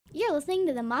listening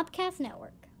to the Mopcast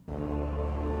Network.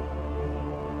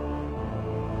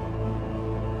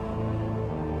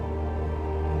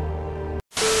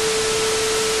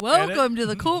 Welcome to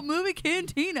the Cult Movie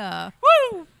Cantina.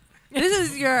 Woo! This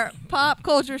is your pop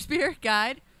culture spirit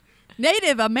guide,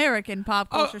 Native American pop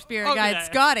culture spirit guide,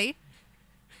 Scotty.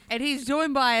 And he's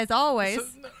joined by, as always,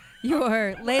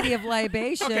 your lady of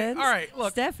libation. Okay, all right,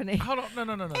 look. Stephanie. Hold on,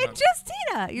 no. and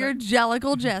Justina, your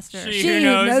jellical jester. She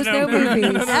knows no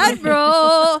movies.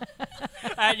 Admiral.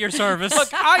 At your service.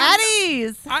 Look, At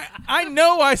ease. I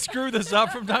know I screw this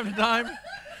up from time to time.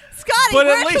 Scotty, but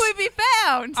where at can least we be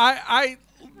found? I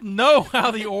know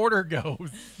how the order goes.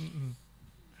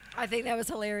 I think that was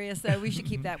hilarious, though. We should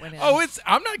keep that one in.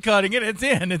 I'm not cutting it. It's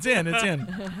in.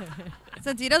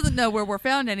 Since he doesn't know where we're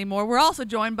found anymore, we're also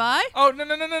joined by... Oh,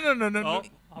 no.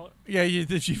 Yeah, you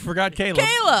forgot Caleb.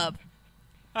 Caleb.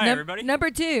 Hi, everybody. Number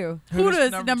two. Who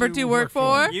does number two work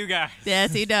for? You guys.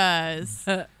 Yes, he does.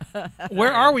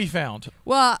 Where are we found?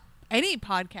 Well, any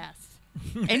podcast.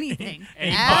 Anything.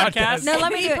 Any podcast? No,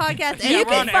 let me do it. Podcast. Yeah, And you we're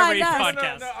can on find every us.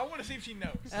 podcast. No, I want to see if she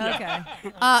knows. Okay.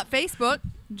 Facebook.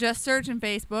 Just search in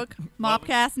Facebook,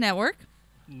 Mopcast Network,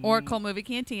 or Cult Movie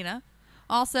Cantina.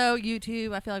 Also,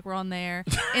 YouTube. I feel like we're on there.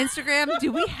 Instagram.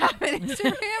 Do we have an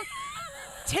Instagram?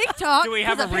 TikTok. Do we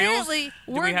have a Reels? Apparently,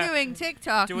 we're doing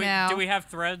TikTok now. Do we have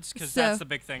Threads? Because So- that's the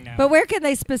big thing now. But where can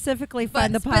they specifically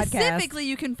find But the podcast? specifically,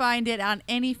 you can find it on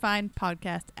any fine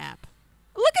podcast app.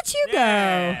 Look at you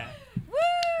Yeah. go. Woo!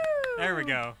 There we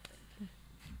go.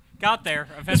 Got there.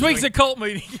 This Eventually. week's a cult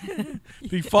meeting.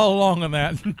 If you follow along on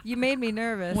that. You made me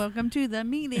nervous. Welcome to the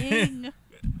meeting.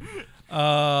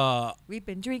 We've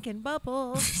been drinking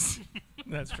bubbles.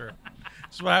 That's true.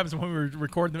 That's what happens when we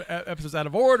record the episodes out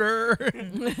of order.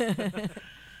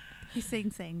 He's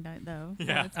saying that, though. So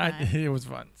Yeah. it's fine. It was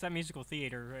fun. It's that musical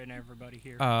theater and everybody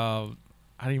here. I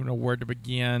don't even know where to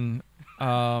begin.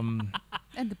 At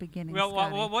the beginning. well,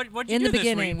 Scotty. what'd you In do the this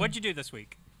beginning. week? What'd you do this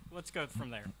week? Let's go from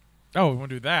there. Oh, we want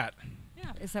to do that.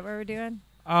 Is that what we're doing?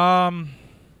 Actually,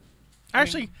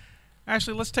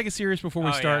 let's take it serious before we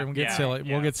Oh, start yeah, and we'll get yeah, silly.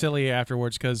 yeah. We'll get silly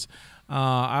afterwards because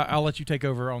I'll let you take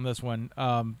over on this one.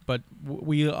 But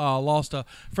we lost a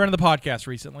friend of the podcast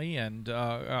recently and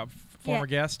former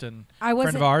guest and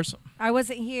friend of ours. I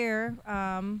wasn't here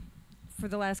for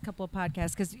the last couple of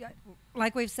podcasts because,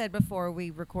 like we've said before,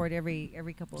 we record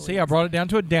every couple of See, weeks. I brought it down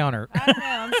to a downer. I know.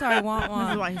 I'm sorry. Want This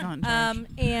is why one. he's not in charge.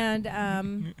 And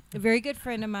a very good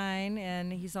friend of mine,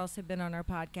 and he's also been on our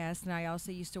podcast, and I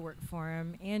also used to work for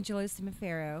him. Angelo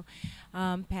Simifero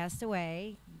passed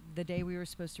away the day we were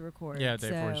supposed to record. Yeah, the day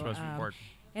before we were supposed to record.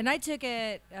 And I took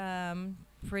it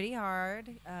pretty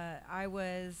hard. I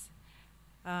was...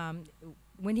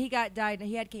 when he got diagnosed,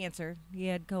 he had cancer. He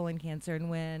had colon cancer, and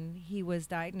when he was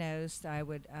diagnosed, I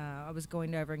was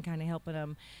going over and kind of helping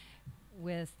him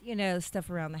with stuff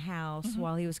around the house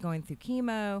while he was going through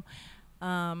chemo.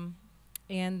 And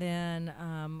then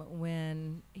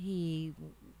when he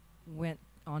went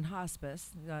on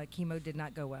hospice, chemo did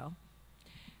not go well.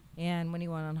 And when he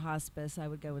went on hospice, I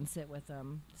would go and sit with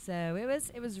him. So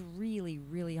it was really,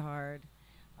 really hard.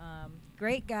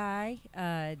 Great guy.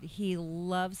 He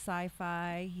loved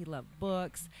sci-fi. He loved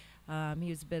books. He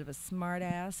was a bit of a smart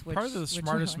ass. Probably the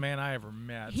smartest man I ever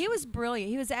met. He was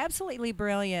brilliant. He was absolutely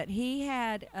brilliant. He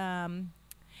had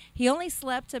he only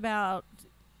slept about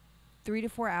 3 to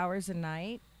 4 hours a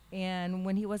night, and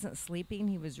when he wasn't sleeping,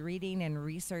 he was reading and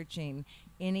researching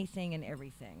anything and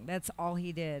everything. That's all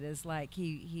he did. Is like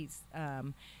he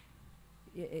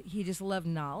just loved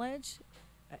knowledge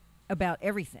about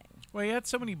everything. Well, he had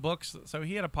so many books. So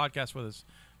he had a podcast with his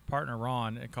partner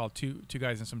Ron called Two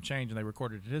Guys and Some Change, and they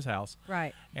recorded at his house.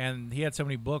 Right. And he had so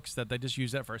many books that they just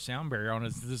used that for a sound barrier on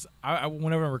his. I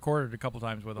went over and recorded a couple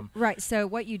times with him. Right. So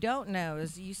what you don't know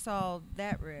is you saw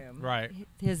that room. Right.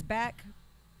 His back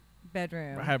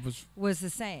bedroom was the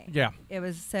same. Yeah. It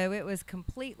was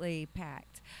completely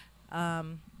packed.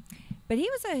 But he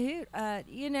was a hoot.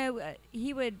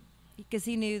 He would. Because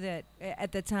he knew that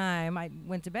at the time I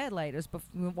went to bed late. It was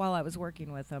while I was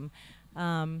working with him.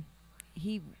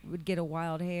 He would get a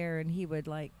wild hair, and he would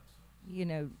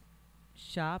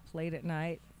shop late at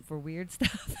night for weird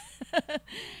stuff.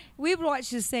 We would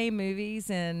watch the same movies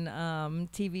and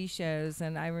TV shows,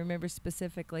 and I remember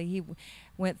specifically he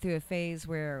went through a phase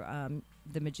where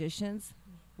The Magicians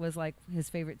was like his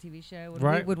favorite TV show. And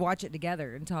right. We would watch it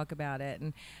together and talk about it.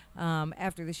 And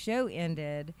after the show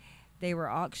ended, they were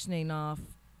auctioning off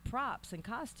props and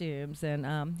costumes,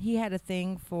 and he had a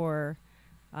thing for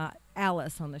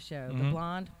Alice on the show, the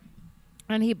blonde,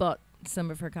 and he bought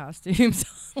some of her costumes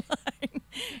online.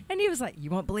 And he was like, "You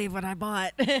won't believe what I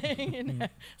bought." You know?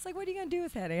 It's like, what are you going to do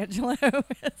with that, Angelo?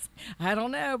 I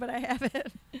don't know, but I have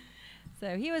it.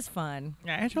 So he was fun.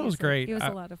 Yeah, Angelo was great. He was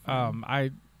a lot of fun.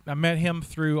 I met him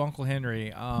through Uncle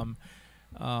Henry.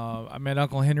 I met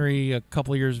Uncle Henry a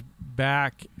couple of years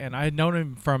back, and I had known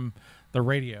him from the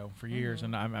radio for years,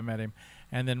 and I met him.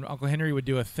 And then Uncle Henry would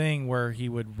do a thing where he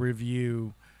would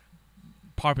review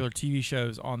popular TV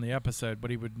shows on the episode,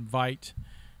 but he would invite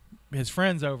his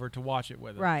friends over to watch it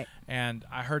with him. Right. And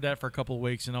I heard that for a couple of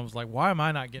weeks, and I was like, why am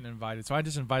I not getting invited? So I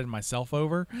just invited myself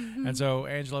over. And so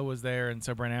Angela was there, and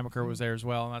so Brent Amaker was there as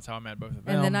well, and that's how I met both of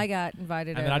them. And then I got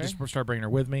invited and over. then I just started bringing her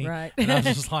with me. Right. And I was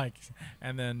just like,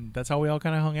 and then that's how we all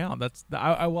kind of hung out.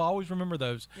 I will always remember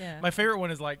those. Yeah. My favorite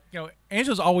one is like,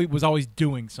 Angela's was always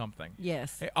doing something.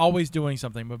 Yes. Always doing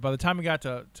something. But by the time we got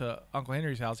to Uncle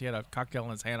Henry's house, he had a cocktail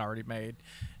in his hand already made.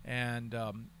 And,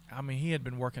 he had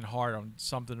been working hard on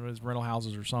something with his rental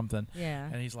houses or something. Yeah.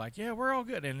 And he's like, yeah, we're all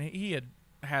good. And he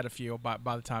had a few by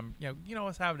the time, you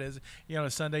know how it is. A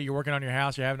Sunday you're working on your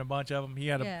house, you're having a bunch of them.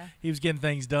 He was getting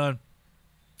things done.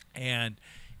 And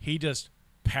he just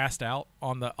passed out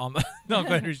on the Uncle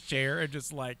Henry's chair and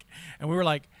just like, and we were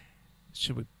like,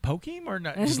 should we poke him or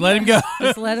not? Just let him go.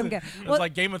 Just let him go. It was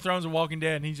like Game of Thrones and Walking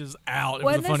Dead, and he's just out. It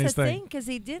well, was the funniest that's the thing. because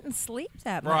he didn't sleep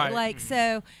that much. Right. Like,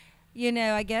 so,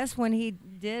 I guess when he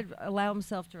did allow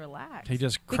himself to relax. He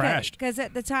just crashed. Because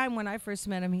at the time when I first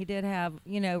met him, he did have,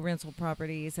 rental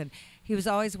properties, and he was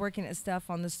always working at stuff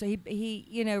on the street.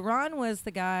 He Ron was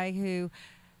the guy who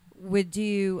would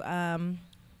do a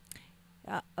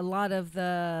lot of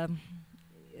the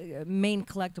main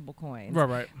collectible coins.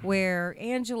 Right. Where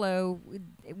Angelo,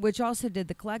 which also did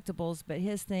the collectibles, but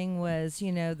his thing was,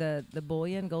 the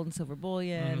bullion, gold and silver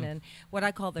bullion, and what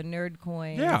I call the nerd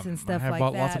coins and stuff like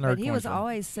that. Lots of nerd but he coins was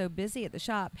always so busy at the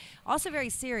shop. Also very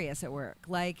serious at work.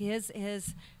 Like his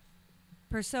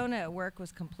persona at work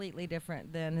was completely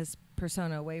different than his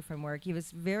persona away from work. He was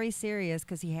very serious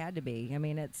because he had to be. I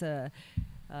mean, it's a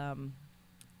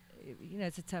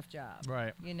it's a tough job.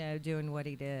 Right. Doing what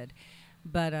he did.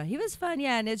 But he was fun,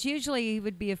 and it's usually he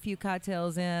would be a few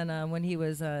cocktails in when he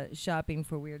was shopping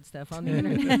for weird stuff on the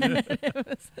internet.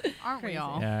 Aren't we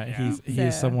all? Yeah,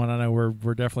 he's someone I know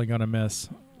we're definitely going to miss.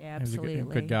 Yeah, absolutely. He's a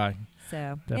good guy.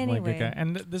 So Definitely anyway. a good guy.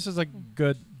 And this is a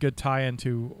good tie-in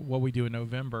to what we do in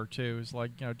November, too. It's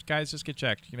like, guys, just get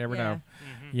checked. You never know.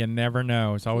 Mm-hmm. You never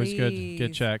know. It's always good to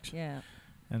get checked. Yeah.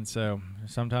 And so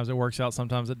sometimes it works out,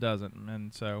 sometimes it doesn't.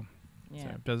 And so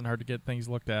it doesn't hurt to get things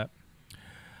looked at.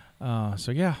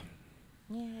 Yeah,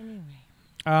 anyway.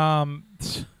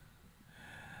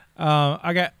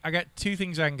 I got two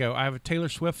things I can go. I have a Taylor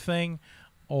Swift thing,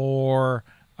 or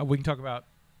we can talk about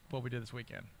what we did this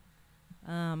weekend.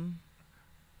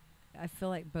 I feel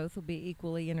like both will be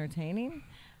equally entertaining.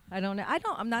 I don't know.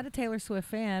 I'm not a Taylor Swift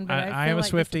fan, but I feel am a like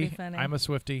this will be Swiftie. funny. I'm a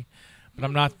Swiftie. But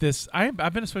I'm not this. I've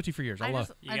been a Swiftie for years. I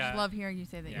just Yeah. love hearing you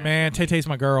say that. Yeah. Man, Tay-Tay's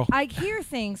my girl. I hear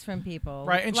things from people.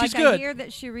 Right, and like she's good. I hear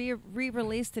that she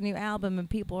re-released a new album, and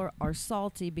people are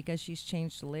salty because she's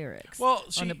changed the lyrics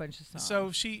on a bunch of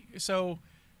songs.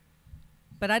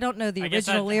 But I don't know the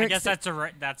original lyrics. I guess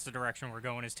that's the direction we're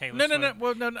going. Is Taylor No. Swift.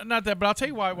 Well, no, not that. But I'll tell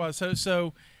you why it was.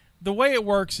 So the way it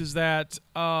works is that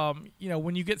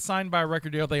when you get signed by a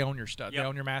record deal, they own your stuff. Yep. They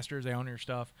own your masters. They own your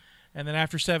stuff. And then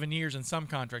after 7 years, in some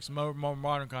contracts, more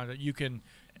modern contracts, you get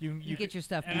your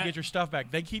stuff. You get your stuff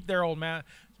back. They keep their old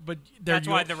but that's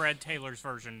why the Red Taylor's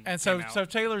version. And came out. so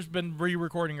Taylor's been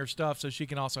re-recording her stuff so she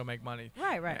can also make money.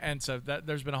 Right. And so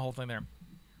there's been a whole thing there.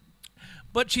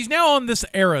 But she's now on this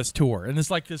Eras tour, and it's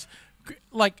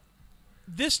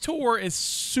this tour is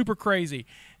super crazy.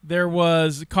 There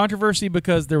was controversy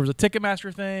because there was a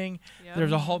Ticketmaster thing. Yep. There's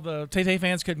the Tay-Tay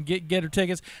fans couldn't get her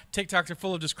tickets. TikToks are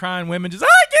full of just crying women. Just, I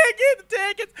can't get the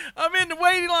tickets. I'm in the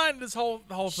waiting line. This whole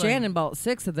thing. Shannon bought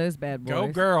 6 of those bad boys. Go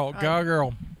girl.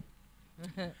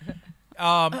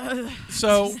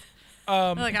 So,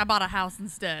 like I bought a house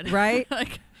instead. Right?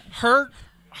 Like her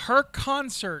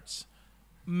concerts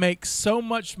make so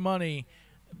much money,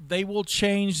 they will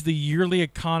change the yearly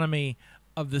economy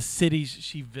of the cities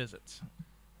she visits.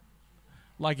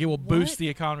 Like it will boost the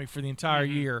economy for the entire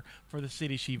year for the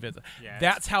city she visits. Yeah,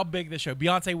 that's how big this show.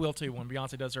 Beyonce will too when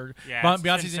Beyonce does her. Yeah,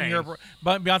 Beyonce's in Europe.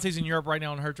 Beyonce's in Europe right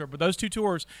now on her tour. But those two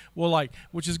tours will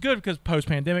which is good because post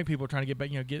pandemic people are trying to get back,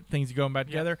 get things going back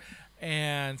together.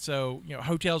 And so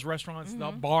hotels, restaurants, the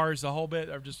bars, the whole bit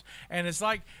are just. And it's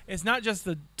not just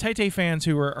the Tay-Tay fans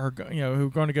who are who are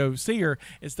going to go see her.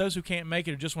 It's those who can't make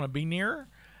it or just want to be near her.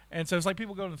 And so it's like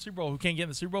people go to the Super Bowl who can't get in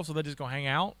the Super Bowl, so they just go hang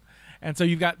out. And so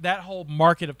you've got that whole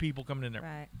market of people coming in there.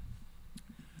 Right.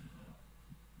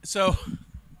 So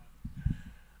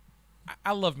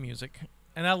I love music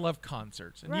and I love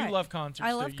concerts, and you Right. love concerts.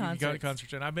 I so love you go to concerts.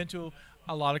 concerts, and I've been to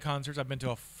a lot of concerts. I've been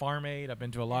to a Farm Aid. I've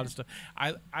been to a lot of stuff.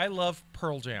 I love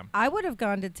Pearl Jam. I would have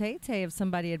gone to Tay Tay if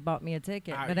somebody had bought me a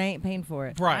ticket, but I ain't paying for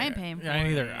it. Right. I ain't paying for I ain't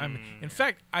it. either. In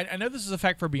fact, I know this is a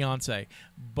fact for Beyonce,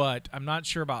 but I'm not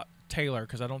sure about Taylor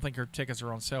because I don't think her tickets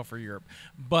are on sale for Europe.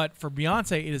 But for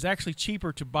Beyonce, it is actually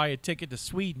cheaper to buy a ticket to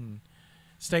Sweden,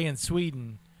 stay in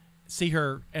Sweden, see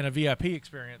her in a VIP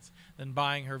experience than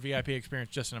buying her VIP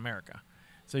experience just in America.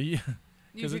 So you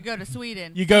could go to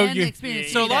Sweden. you go and you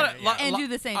experience so a lot Sweden of and do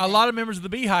the same a thing. lot of members of the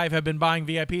Beehive have been buying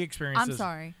VIP experiences. I'm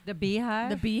sorry. The Beehive?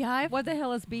 The Beehive? What the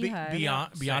hell is Beehive?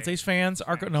 Beyonce's fans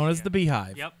are known as the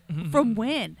Beehive. Yep. From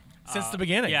when? Since the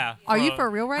beginning. Yeah. Are you for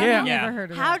real right Yeah. now? I've Yeah. never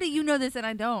heard of How that. do you know this and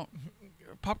I don't?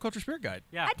 Pop Culture Spirit Guide.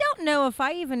 Yeah. I don't know if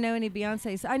I even know any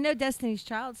Beyonce. I know Destiny's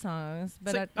Child songs,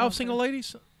 but I don't Single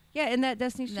Ladies. Yeah, isn't that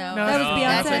Destiny's No. Child? No, that was No,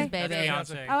 Beyonce. that's Baby. That's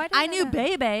Beyonce. Oh, I, didn't I know knew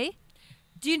that. Bebe.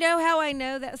 Do you know how I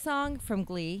know that song from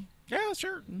Glee? Yeah,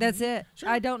 sure. That's it. Sure.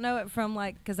 I don't know it from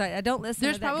because I don't listen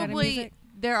There's to that kind of probably music.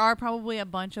 there are probably a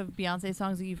bunch of Beyonce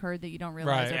songs that you've heard that you don't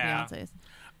realize Right. are Yeah. Beyonce's.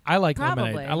 I like Probably.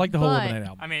 Lemonade. I like the whole But- Lemonade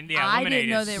album. I mean, yeah, I Lemonade didn't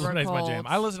know is- they were Lemonade's my called jam.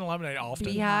 I listen to Lemonade often.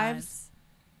 Beehives.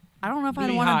 I don't know if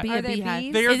I'd want to be Are a they beehive.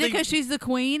 bees? They are Is it the- because she's the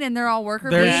queen and they're all worker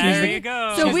There bees? she's there the- you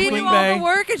go. So she's we the do queen all bee. the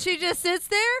work and she just sits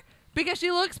there because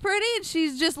she looks pretty and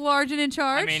she's just large and in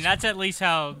charge. I mean, that's at least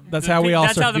how. That's how we all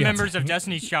That's how serve the Beyonce. members of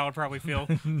Destiny's Child probably feel.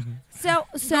 So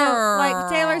Girl. like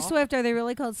Taylor Swift, are they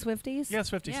really called Swifties? Yeah,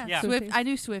 Swifties. yeah, Yeah. Swift. I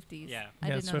knew Swifties. Yeah. I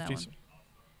Yeah, didn't know that Swifties.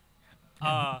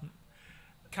 one.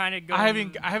 Kind of going. I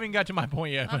haven't got to my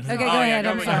point yet. I'm but sorry. Okay, go Oh, yeah, ahead.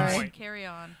 go I'm with your sorry. point. Carry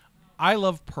on. I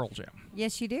love Pearl Jam.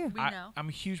 Yes, you do. We know. I'm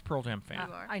a huge Pearl Jam fan.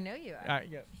 You are. I know you are.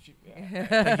 Yeah,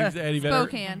 thank you, Eddie Vedder.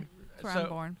 Spokane. That's where So- I'm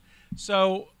born.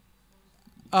 So,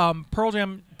 Pearl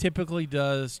Jam typically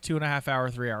does 2.5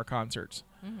 hour, 3 hour concerts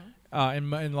in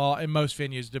most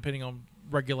venues, depending on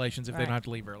regulations if they don't Right. have to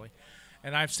leave early.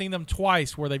 And I've seen them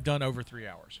twice where they've done over 3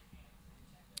 hours.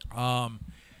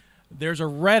 There's a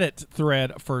Reddit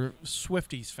thread for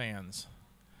Swifties fans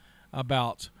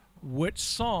about which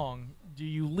song do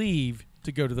you leave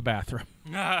to go to the bathroom.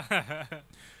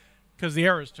 Because the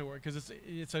Eras tour, because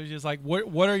it's just like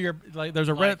what are your like? There's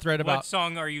a Reddit thread what about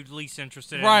song are you least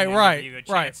interested Right, in? and right, give you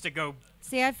a right. chance to go.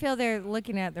 See, I feel they're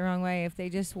looking at it the wrong way if they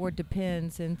just wore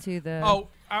Depends into the. oh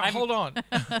I'm- hold on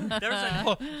There's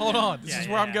a. hold on this Yeah, is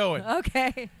yeah, where I'm yeah. going.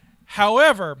 Okay.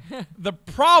 However, the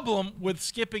problem with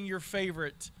skipping your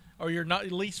favorite or your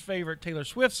not least favorite Taylor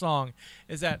Swift song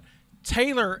is that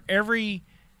Taylor every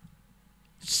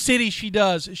city she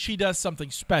does something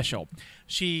special.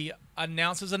 She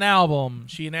announces an album,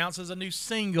 she announces a new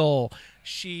single,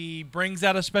 she brings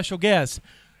out a special guest.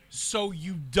 So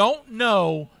you don't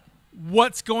know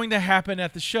what's going to happen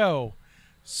at the show.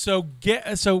 So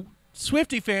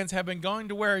Swiftie fans have been going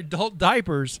to wear adult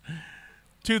diapers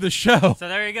to the show. So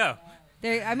there you go.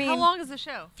 I mean, How long is the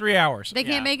show? 3 hours. They Yeah.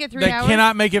 can't make it 3 They hours.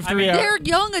 cannot make it I 3 mean, hours. They're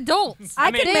young adults. I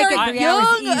I could mean, make it they're 3 hours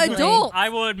young easily. adults. I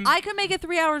would. I could make it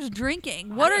 3 hours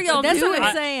drinking. What are y'all That's doing? what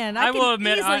I'm saying. I I will could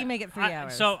admit, easily make it 3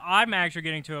 hours. So I'm actually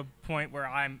getting to a point where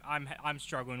I'm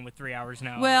struggling with 3 hours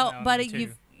now. Well, now buddy,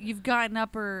 too. you've gotten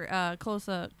close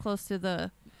to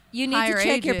the you need higher to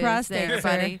check your ages prostate, there, sir.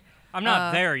 buddy. I'm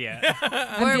not there yet.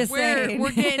 I'm just saying.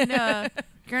 We're getting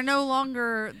you're no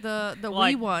longer the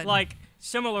like, wee one. Like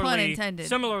similarly, intended.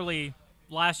 similarly,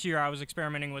 last year I was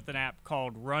experimenting with an app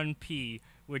called Run P,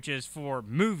 which is for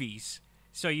movies.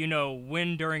 So you know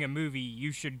when during a movie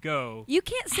you should go. You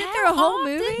can't sit How through a whole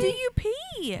often movie. do you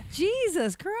pee?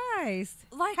 Jesus Christ!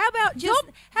 Like, How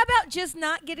about just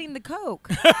not getting the Coke?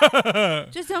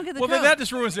 just don't get the well, then Coke. that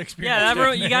just ruins the experience.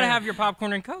 Yeah, you got to have your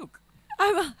popcorn and Coke.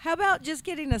 How about just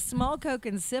getting a small Coke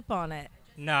and sip on it?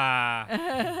 Nah.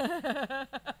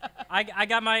 I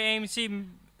got my AMC.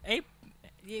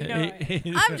 You know,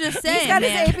 I'm just saying, He's got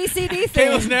man. his ABCD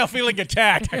Caleb's thing. now feeling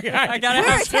attacked. I gotta We're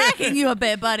have. attacking you a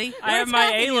bit, buddy. I have We're my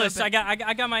attacking you a A-list. bit.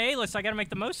 I got my A-list. I got to make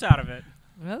the most out of it.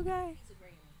 Okay.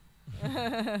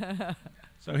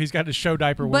 So he's got his show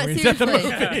diaper But when he's at the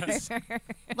seriously. movies.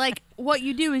 Like, what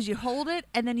you do is you hold it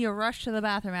and then you rush to the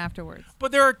bathroom afterwards.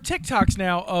 But there are TikToks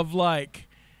now of like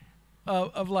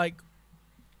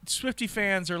Swiftie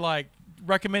fans are like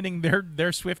recommending their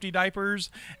Swiftie diapers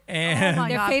and Oh my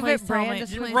Their God, favorite please tell brand me- of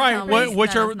please Swiftie. tell right, me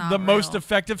which that are is not the most real.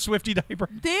 effective Swiftie diaper.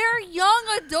 They're young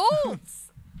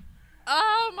adults.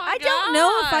 Oh my I God. don't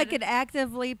know if I could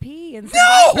actively pee in some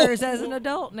diapers as an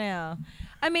adult now.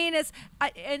 I mean,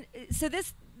 so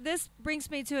this brings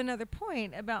me to another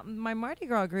point about my Mardi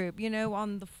Gras group. You know,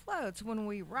 on the floats when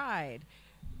we ride,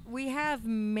 we have a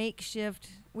makeshift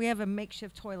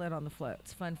toilet on the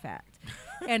floats. Fun fact,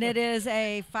 and it is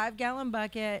a 5-gallon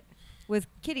bucket with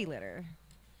kitty litter.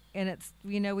 And it's,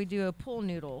 we do a pool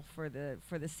noodle for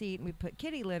the seat, and we put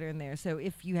kitty litter in there. So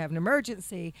if you have an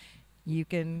emergency, you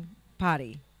can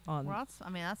potty on. Well,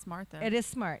 that's smart though. It is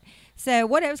smart. So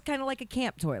what, it was kind of like a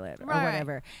camp toilet or Right.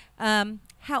 whatever.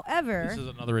 However, This is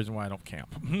another reason why I don't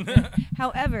camp.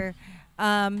 however,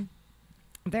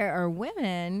 there are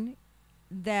women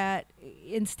that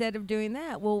instead of doing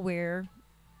that will wear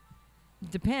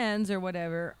Depends or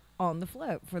whatever on the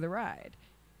float for the ride,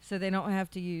 so they don't have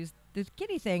to use the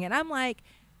kitty thing. And I'm like,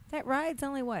 that ride's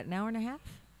only what, an hour and a half?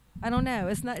 I don't know.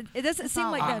 It's not. It doesn't It's seem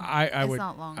not like long. that. I It's would.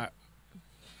 not long.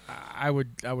 I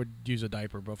would use a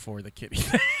diaper before the kitty.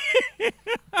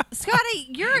 Scotty,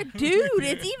 you're a dude.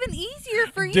 It's even easier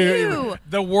for you. Dude,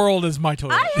 the world is my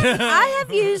toilet. I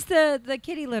have used the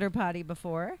kitty litter potty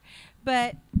before,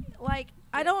 but like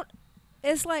I don't.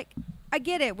 It's like I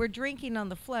get it. We're drinking on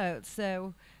the float,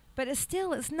 so, but it's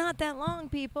not that long.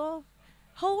 People,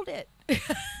 hold it.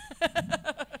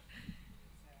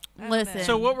 Listen.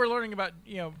 So what we're learning about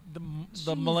the Jesus.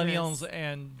 millennials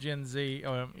and Gen Z,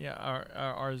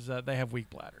 are is that they have weak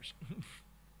bladders.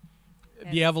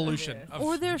 The evolution. Of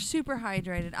Or they're super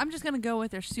hydrated. I'm just gonna go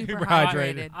with they're super Super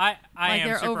hydrated. hydrated. I Like am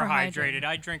they're super overhydrated. hydrated.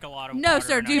 I drink a lot of No, water.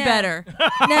 sir, and do I- better.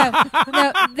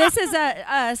 No, this is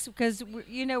us because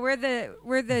we're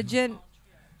the Gen.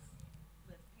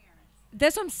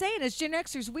 That's what I'm saying. As Gen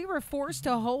Xers, we were forced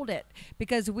to hold it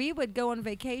because we would go on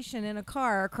vacation in a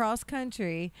car across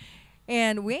country,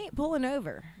 and we ain't pulling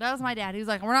over. That was my dad. He was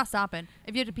like, "We're not stopping.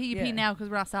 If you have to pee, you pee Yeah. now because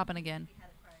we're not stopping again."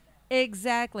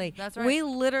 Exactly. That's right. We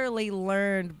literally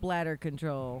learned bladder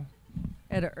control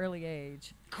at an early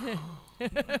age.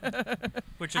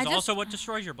 Which I is just- also what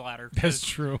destroys your bladder. That's 'cause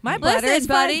true. My Listen, bladder is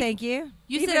fine, buddy. thank you.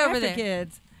 You Even sit over after there.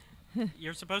 kids.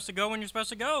 You're supposed to go when you're supposed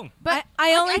to go. But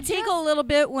I only I tickle a little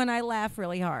bit when I laugh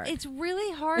really hard. it's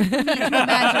really hard for me to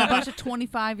imagine a bunch of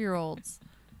 25-year-olds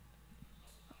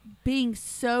being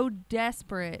so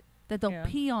desperate that they'll Yeah.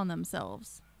 pee on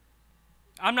themselves.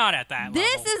 I'm not at that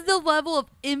This level. is the level of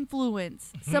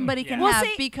influence somebody can Yeah. Well, have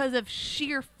see, because of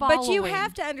sheer following. But you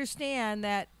have to understand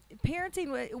that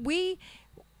parenting, we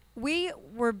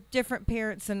were different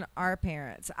parents than our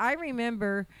parents. I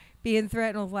remember being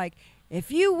threatened with like, if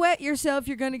you wet yourself,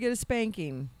 you're going to get a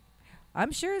spanking.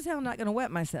 I'm sure as hell not going to wet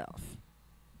myself.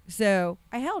 So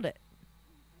I held it.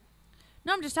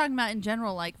 No, I'm just talking about in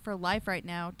general, like for life right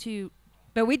now,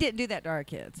 But we didn't do that to our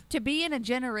kids. to be in a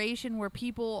generation where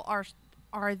people are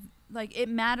like, it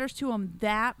matters to them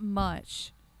that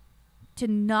much to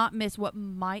not miss what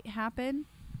might happen.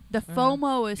 The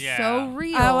FOMO is Yeah. so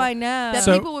real. Oh, I know. that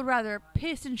So- people would rather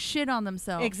piss and shit on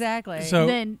themselves. Exactly. So-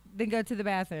 Then then go to the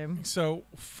bathroom. So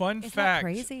fun Isn't that fact.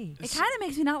 crazy? it kind of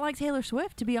makes me not like Taylor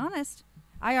Swift, to be honest.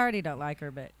 I already don't like her,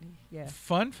 but yeah.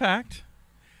 Fun fact.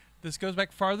 This goes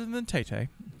back farther than Tay-Tay.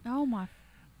 Oh my!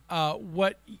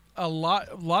 What a lot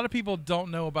of people don't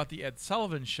know about the Ed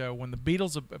Sullivan Show when the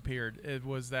Beatles appeared, it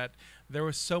was that there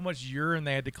was so much urine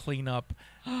they had to clean up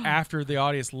after the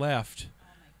audience left.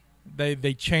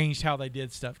 They changed how they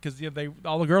did stuff because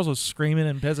all the girls was screaming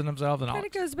and pissing themselves and all. Kind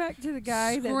of goes back to the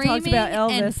guy that Screaming talks about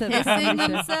and Elvis at the pissing comedy show.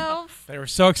 themselves. They were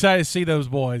so excited to see those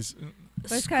boys.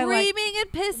 But it's kinda like Screaming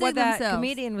and pissing what that themselves.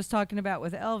 comedian was talking about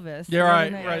with Elvis. Yeah,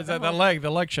 right, Wasn't it? right. Is that the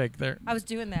leg shake there? I was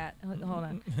doing that. Hold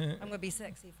on. I'm going to be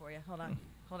sexy for you. Hold on.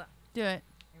 Do it.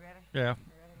 You ready? Yeah. You ready?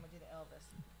 I'm going to do the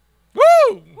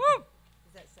Elvis. Woo! Woo!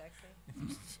 Is that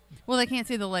sexy? Well, they can't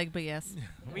see the leg, but yes.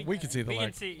 We can see the we leg.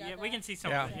 Can see, yeah, we can see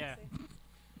some Yeah. of it. Yeah.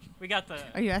 We got the.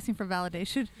 Are you asking for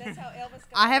validation? That's how Elvis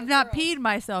got I have those not girls. peed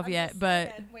myself I'm yet, just but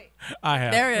saying. Wait. I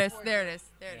have. there it is. There it is.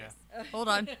 There it Yeah. is. Hold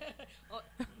on.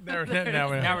 There, now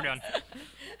Now we're done.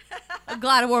 I'm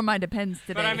glad I wore my Depends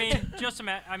today. But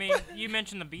I mean, you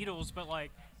mentioned the Beatles, but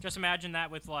like, just imagine that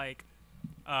with like,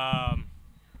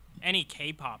 any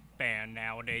K-pop band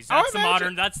nowadays. Oh, That's the imagine-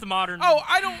 modern. That's the modern. Oh,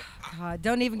 I don't. God,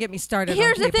 don't even get me started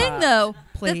here's on the thing, K-pop. though.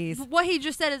 Please. What he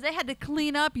just said is they had to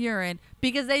clean up urine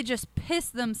because they just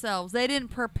pissed themselves. They didn't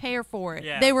prepare for it.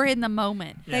 Yeah. They were in the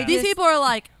moment. Yeah. These just- people are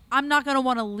like, I'm not going to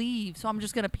want to leave, so I'm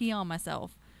just going to pee on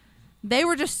myself. They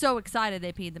were just so excited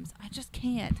they peed themselves. I just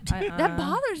can't. That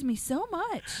bothers me so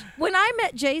much. When I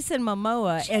met Jason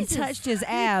Momoa and Jesus. touched his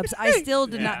abs, I still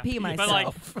did not pee But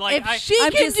myself. like If I, she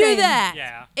I'm can just do saying. that,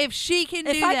 Yeah. if she can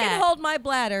do if I that, can hold my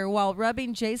bladder while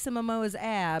rubbing Jason Momoa's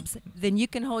abs, then you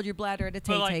can hold your bladder at a but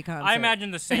Tay-Tay like, concert. I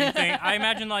imagine the same thing. I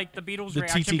imagine like the Beatles' The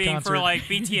reaction TT being concert. for like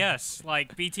BTS.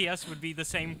 Like BTS would be the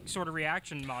same sort of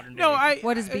reaction modern day.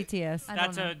 What is BTS? I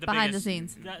That's don't know. the Behind the biggest-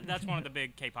 scenes. That's one of the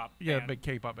big K-pop. Yeah, band. big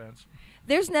K-pop bands.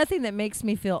 There's nothing that makes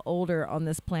me feel older on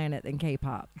this planet than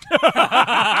K-pop.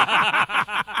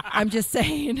 I'm just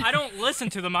saying. I don't listen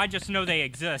to them. I just know they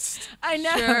exist. I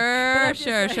know.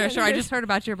 Sure. I just heard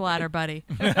about your bladder, buddy.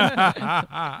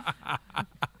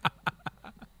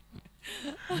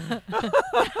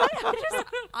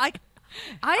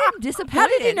 I am disappointed. How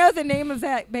did you know the name of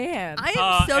that band? I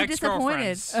am so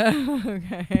disappointed.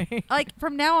 Okay. Like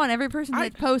from now on, every person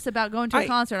that posts about going to a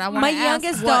concert, I want my to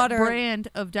youngest ask daughter- what brand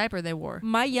of diaper they wore.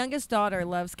 My youngest daughter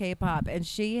loves K-pop, and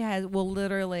she will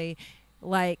literally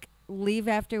like leave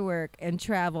after work and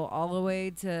travel all the way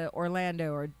to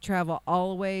Orlando or travel all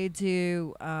the way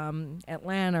to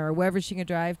Atlanta or wherever she can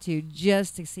drive to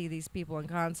just to see these people in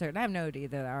concert. And I have no idea who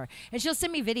they are. And she'll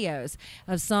send me videos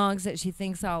of songs that she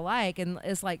thinks I'll like, and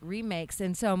it's like remakes.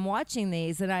 And so I'm watching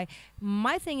these, and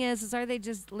my thing is are they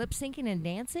just lip syncing and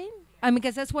dancing? I mean,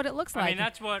 because that's what it looks like. I mean,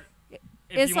 that's what.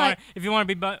 It's If you want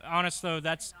to be honest, though,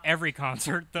 that's every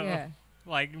concert, though. Yeah.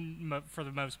 Like for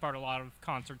the most part, a lot of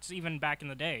concerts, even back in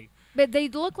the day. But they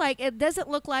look like, it doesn't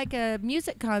look like a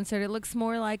music concert. It looks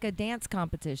more like a dance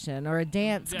competition or a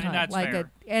dance. That's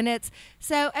fair. And it's,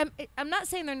 so I'm not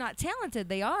saying they're not talented.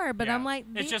 They are, but Yeah. I'm like.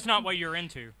 It's just not what you're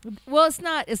into. Well, it's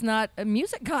not a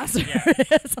music concert. Yeah.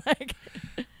 It's like.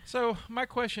 So my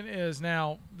question is,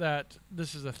 now that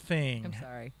this is a thing. I'm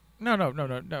sorry. No.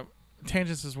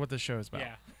 Tangents is what this show is about.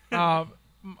 Yeah.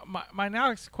 My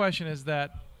next question is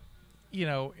that,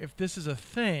 if this is a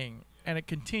thing and it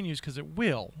continues, because it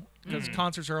will, because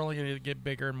concerts are only going to get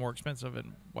bigger and more expensive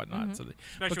and whatnot. Mm-hmm. So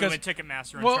Especially with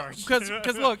Ticketmaster in well, charge.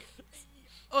 because look,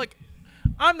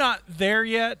 I'm not there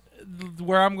yet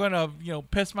where I'm going to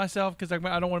piss myself because I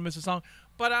don't want to miss a song.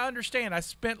 But I understand. I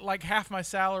spent like half my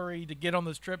salary to get on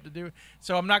this trip to do it,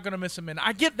 so I'm not going to miss a minute.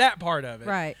 I get that part of it.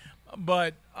 Right.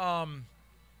 But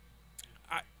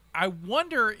I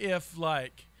wonder if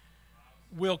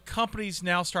will companies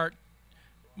now start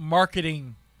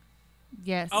marketing?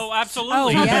 Yes. Oh, absolutely.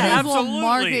 Oh, yeah. Companies will Absolutely.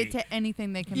 market to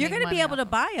anything they can. You're going to be able to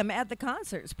buy them at the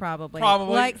concerts, probably.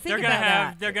 Probably. Like, think They're about gonna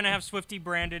have that. they're gonna have Swiftie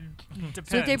branded Depends.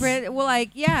 Swiftie brand. Well,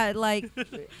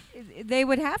 they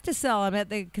would have to sell them at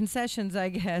the concessions, I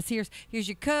guess. Here's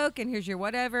your Coke, and here's your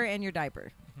whatever, and your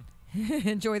diaper.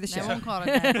 Enjoy the They show. won't call it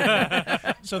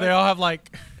that. So they all have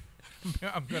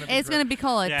It's going to be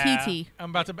called a Yeah. TT. I'm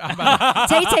about to.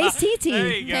 Tay-Tay's There TT.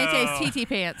 you go. Tay-Tay's TT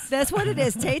pants. That's what it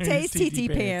is. Tay-Tay's TT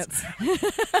TT pants.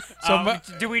 So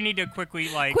do we need to quickly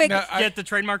Quick. No, get the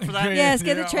trademark for that? Yeah. Yes,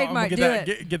 get a I'm trademark. gonna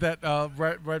Do Get that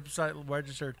website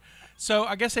registered. So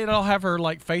I guess they'd all have her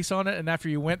face on it, and after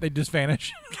you went, they just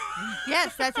vanish.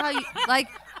 Yes, that's how you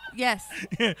Yes.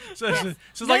 so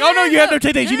it's like, oh no, you have no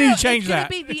titties. You need to change that.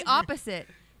 It's going to be the opposite.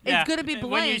 Yeah, It's going to be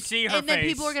blank. when you see her and then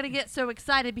face. people are going to get so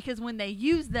excited because when they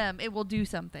use them, it will do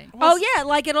something. Oh yeah,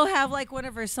 like it'll have one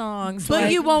of her songs. But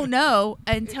like- you won't know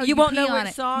until You won't pee know on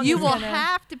which it. song You is will gonna-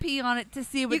 have to pee on it to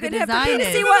see what You the could have to design pee to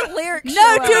is. see what lyrics. No,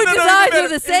 show up. dude, designs are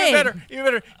the same. Even better. You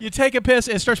better. You take a piss,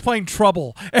 it starts playing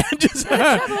Trouble, and just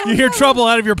you hear Trouble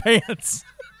out of your pants.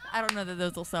 I don't know that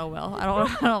those will sell well. I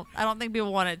don't think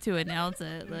people want it to announce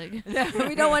it.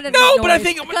 We don't want to. No, but I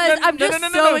think Because I'm just so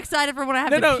no. excited for when I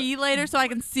have to pee later, so I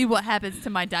can see what happens to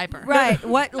my diaper. Right.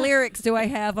 What lyrics do I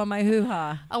have on my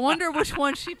hoo-ha? I wonder which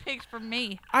one she picked for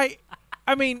me.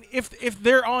 I mean, if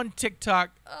they're on TikTok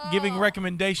giving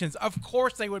recommendations, of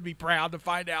course they would be proud to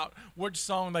find out which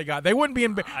song they got. They wouldn't be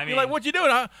you're like, what you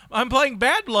doing? I'm playing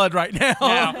Bad Blood right now.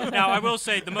 Now, I will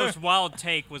say the most wild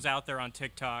take was out there on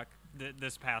TikTok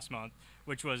this past month,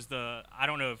 which was I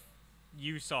don't know if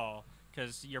you saw,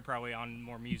 because you're probably on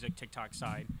more music TikTok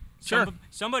side. Sure.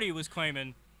 Somebody was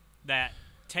claiming that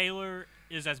Taylor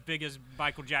is as big as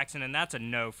Michael Jackson, and that's a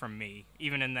no from me,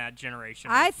 even in that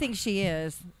generation. I think she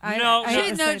is. No, I hate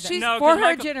to say that. she's for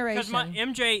her generation. Because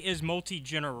MJ is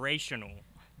multi-generational.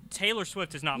 Taylor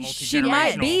Swift is not multi-generational. She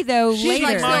might be though She's later.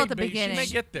 like still Might at the be. beginning. She may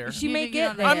get there. She You may need to get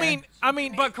get on there. that. I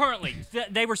mean, But currently,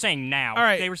 they were saying now. All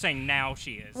right. They were saying now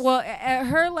she is. Well, at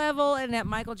her level and at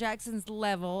Michael Jackson's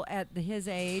level, at his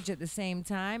age, at the same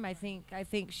time, I think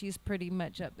she's pretty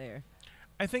much up there.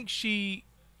 I think she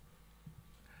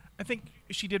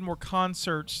did more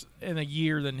concerts in a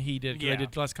year than he did. 'Cause Yeah. They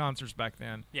did less concerts back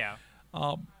then. yeah.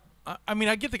 I mean,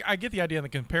 I get the idea of the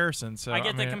comparison. So I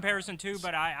get the mean, comparison too,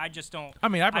 but I just don't. I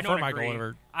mean, I prefer don't Michael agree.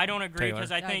 over I don't agree Taylor.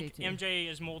 because I I think do too. MJ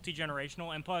is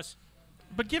multi-generational, and plus,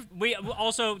 But give we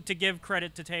also to give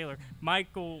credit to Taylor,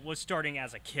 Michael was starting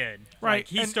as a kid. Right, Like,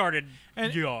 he and- started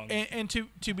and, young. and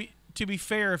to be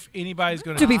fair, if anybody's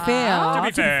going To be fair, To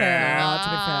be fair.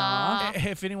 to be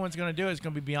fair. if anyone's going to do it, it's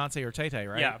going to be Beyonce or Tay Tay,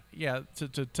 right? Yeah. Yeah.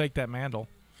 To take that mantle.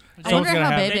 I Someone's wonder gonna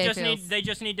how have- Bebe They feels.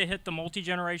 just need to hit the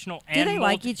multi-generational. Do and they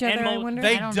like each other? I wonder.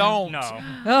 They I don't don't.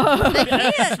 No. They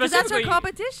can't, 'cause that's her Specifically-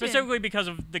 competition. Specifically because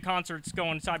of the concerts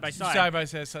going side by side. Side by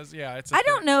side says, yeah. It's. I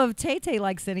don't know if Tay Tay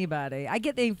likes anybody. I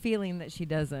get the feeling that she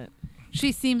doesn't.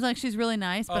 She seems like she's really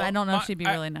nice, but I don't know if she'd be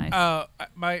really nice.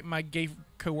 My gay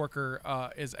coworker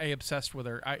is obsessed with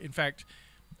her. In fact,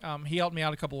 he helped me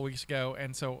out a couple of weeks ago,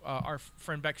 and so our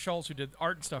friend Beck Schultz, who did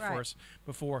art and stuff for Right. us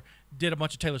before, did a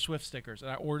bunch of Taylor Swift stickers, and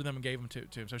I ordered them and gave them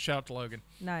to him. So shout out to Logan.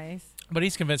 Nice. But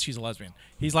he's convinced she's a lesbian.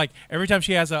 He's like, every time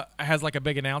she has like a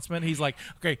big announcement, he's like,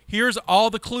 okay, here's all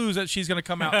the clues that she's gonna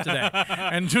come out today,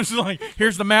 and just like,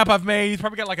 here's the map I've made. He's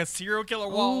probably got like a serial killer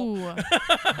wall Ooh.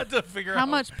 to figure How out.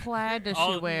 much plaid does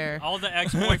she wear? All the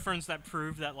ex-boyfriends that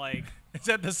prove that, like, Is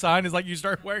that the sign? Is like you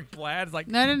start wearing plaid? It's like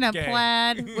No, gay.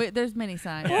 plaid. Wait, there's many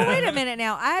signs. Well, wait a minute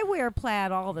now. I wear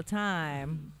plaid all the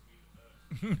time.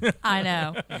 I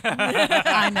know.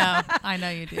 I know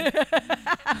you do.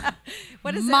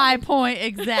 What is My that? point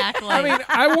exactly. I mean,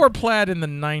 I wore plaid in the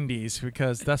 '90s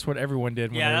because that's what everyone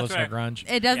did when Yeah, they were that's listening to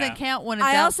grunge. it doesn't Yeah. count when it's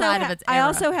I also, outside of its I era.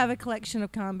 also have a collection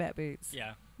of combat boots.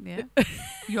 yeah. Yeah.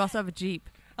 You also have a Jeep.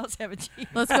 I also have a Jeep.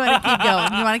 Let's go ahead and keep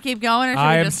going. You want to keep going, or should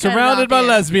I we am just cut it surrounded off by here?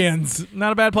 lesbians.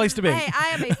 Not a bad place to be. Hey, I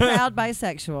am a proud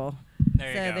bisexual. There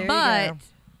you So go. there you But go.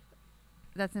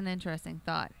 that's an interesting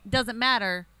thought. Doesn't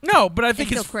matter. No, but I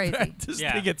think It's it's still crazy. I just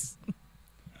Yeah. think it's.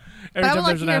 But Every I would time like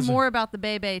there's to an hear accident- more about the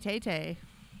Bebe Tay Tay.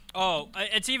 Oh,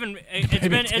 it's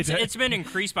Tay-Tay. been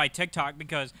increased by TikTok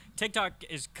because TikTok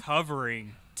is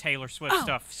covering Taylor Swift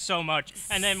stuff so much,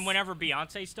 and then whenever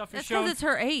Beyonce stuff is That's shown, because it's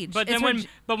her age. but It's then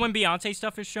her when Beyonce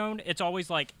stuff is shown, it's always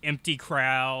like empty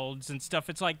crowds and stuff.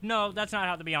 It's like, no, that's not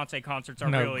how the Beyonce concerts are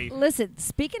No. really. Listen,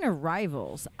 speaking of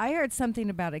rivals, I heard something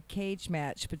about a cage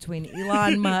match between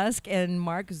Elon Musk and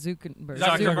Mark Zuckerberg.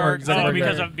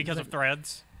 Zuckerberg. Because of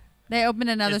Threads. They opened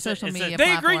another It's a- social it's a- media They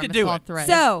platform. agreed to It's do called it. Threads.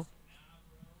 So,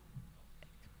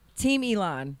 Team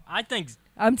Elon. I think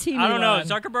I'm Team I Elon. don't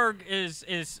know. Zuckerberg is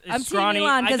I'm scrawny. Team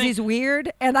Elon I because think- he's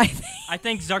weird, and I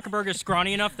think Zuckerberg is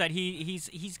scrawny enough that he's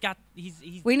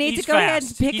We need he's to go ahead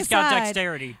fast. and pick He's a got side.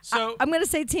 dexterity. So I'm going to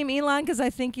say Team Elon because I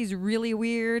think he's really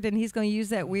weird, and he's going to use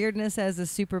that weirdness as a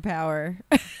superpower.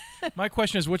 my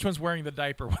question is, which one's wearing the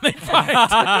diaper when they fight?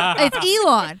 It's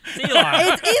Elon. It's Elon.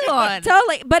 It's Elon.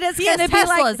 Totally, but it's He going has to be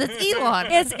Teslas. like It's Elon.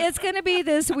 it's going to be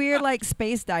this weird like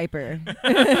space diaper.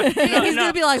 He's no.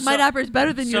 gonna be like, my So- diaper's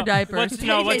better than your so diaper. what's- Tay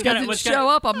no, what's Tay gonna- doesn't what's show gonna-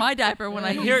 up on my diaper when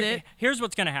I use it. Here's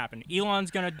what's gonna happen.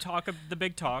 Elon's gonna talk the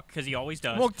big talk because he always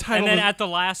does, We'll title and then it- at the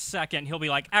last second he'll be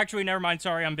like, "Actually, never mind.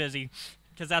 Sorry, I'm busy,"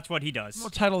 because that's what he does. We'll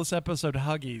title this episode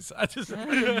 "Huggies." I just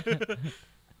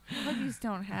Huggies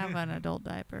don't have an adult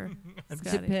diaper.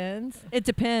 Scotty. Depends. It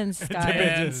depends, Scott.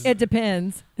 depends. It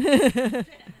depends.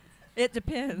 It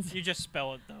depends. You just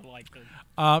spell it though, like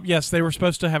the. yes, they were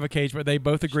supposed to have a cage, but they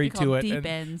both Should be agreed to called it. Deep And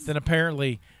ends. then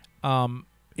apparently, That's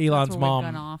Elon's where we've gone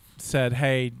mom off. said,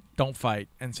 "Hey, don't fight,"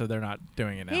 and so they're not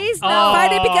doing it now. He's not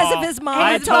fighting because of his mom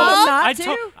I who told him told- not I to.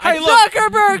 told- Hey, I- look.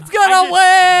 Zuckerberg's I gonna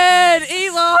win.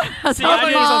 Elon. See, I didn't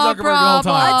use Zuckerberg the whole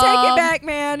time. I take it Um, back,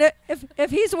 man.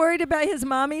 If he's worried about his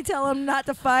mommy telling him not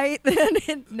to fight,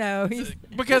 then no. He's,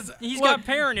 Because He's look, got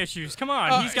parent issues. Come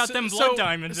on, he's got them blood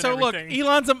diamonds So and look, everything.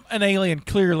 Elon's an alien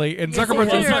clearly, and Yes,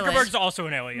 Zuckerberg's he is. Zuckerberg's also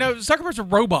an alien. no, Zuckerberg's a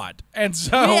robot, and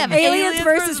so We have aliens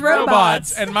versus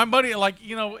robots. And my buddy, like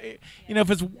if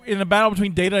it's in a battle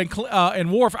between Data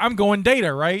and Worf, I'm going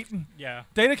Data, right? Yeah.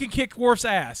 Data can kick Worf's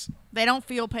ass. They don't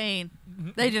feel pain.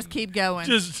 They just keep going.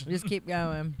 Just just keep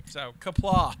going. so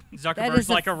kapla. Zuckerberg's is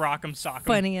the like a rock'em sock'em.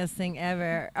 Funniest thing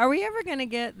ever. Are we ever gonna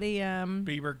get the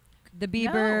Bieber.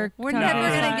 Bieber? No, we're tongue never No.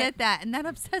 gonna shot? get that, and that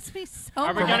upsets me so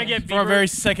Are we much. gonna get for a Bieber? very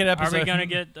second Are episode? we gonna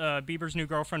get Bieber's new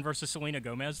girlfriend versus Selena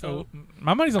Gomez though? Oh,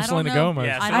 my money's on I don't Selena know. Gomez.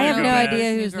 Yeah, I Selena have no Gomez.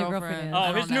 idea who his new girlfriend is. Oh, I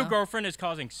his don't new know. girlfriend is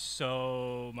causing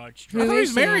so much Who I trouble. thought he is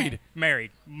was she? married.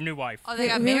 Married, new wife. Oh, they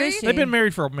got Who is married. she? They've been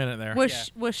married for a minute there.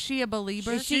 Was she a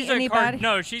believer? Is she She's a anybody?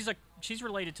 no, she's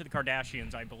related to the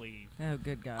Kardashians, I believe. Oh,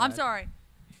 good God. I'm sorry.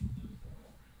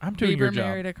 I'm doing your Bieber job.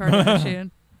 married a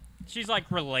Kardashian. She's like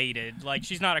related. Like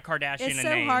she's not a Kardashian It's in so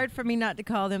name. hard for me not to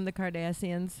call them the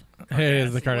Kardashians. It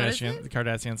is the What is Kardashian. it? The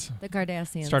Kardashians. The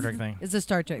Kardashians. Star Trek thing. It's a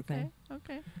Star Trek thing.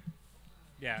 Okay.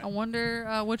 Yeah. I wonder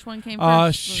which one came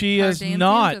first. She the is Kardashians or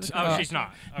not. the Oh, she's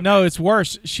not. Okay. No, it's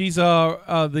worse. She's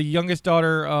the youngest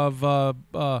daughter of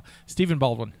Stephen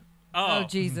Baldwin. Oh,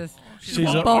 Jesus. She's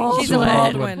She's a a Baldwin. She's a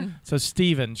Baldwin. So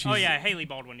Stephen. She's, Oh yeah, Haley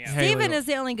Baldwin. Yeah. Haley. Steven is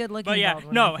the only good looking But yeah,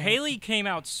 Baldwin. no, I think. Haley came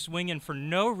out swinging for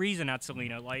no reason at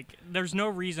Selena. Like, there's no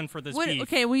reason for this What, beef.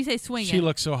 okay, when you say swinging, She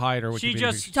looks so high at her. She Wikipedia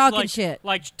just page. Talking like, shit.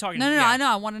 Like talking. no, yeah. I know.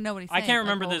 I want to know what he's I saying. can't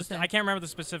remember Like, this. I can't remember the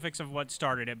specifics of what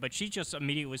started it, but she just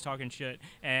immediately was talking shit,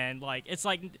 and like it's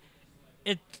like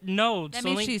No, That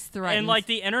means she's threatened. And like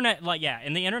the internet,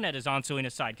 and the internet is on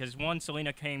Selena's side because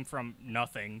Selena came from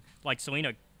nothing. Like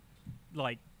Selena,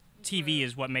 like TV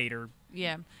is what made her.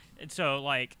 Yeah. And so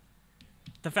like,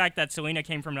 the fact that Selena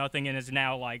came from nothing and is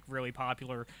now like really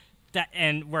popular,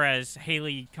 whereas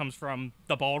Haley comes from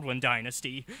the Baldwin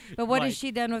dynasty. But what like, has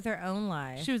she done with her own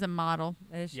life? She was a model.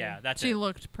 Is she? Yeah, that's She it.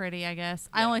 looked pretty, I guess.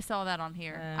 I Yeah. only saw that on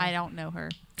here. I don't know her.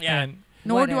 Yeah, And,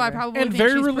 Nor do I Whatever. probably and think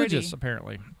very she's religious, pretty.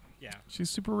 apparently. yeah. She's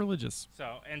super religious.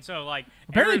 So like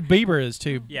Apparently, Bieber is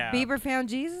too. yeah, Bieber found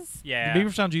Jesus? yeah.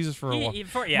 Bieber found Jesus for a while.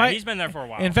 He's been there for a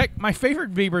while. In fact, my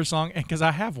favorite Bieber song, because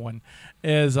I have one,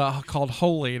 is called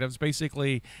 "Holy," and it's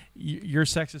basically your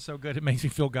sex is so good it makes me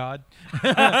feel God,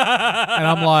 and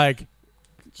I'm like,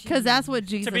 Because that's what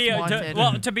Jesus to be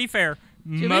wanted. to be fair,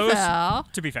 To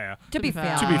to be fair, To be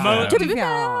fair. To be fair. To be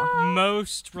fair.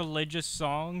 most religious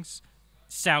songs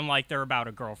sound like they're about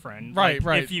a girlfriend. Right, Like,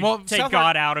 right. If you Well, take South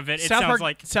God Park- out of it, it South sounds Park.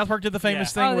 like South Park did the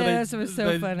famous Yeah. thing Oh, where that was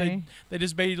so funny. They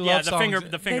just made love the songs. finger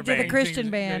They finger did the bang. Christian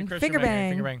band. Christian Finger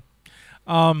bang. Finger bang.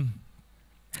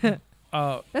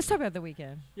 Let's talk about the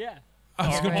weekend. Yeah. I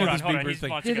was Oh, gonna do hold on, this hold on. Bieber He thing.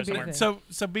 wants to Do go the somewhere.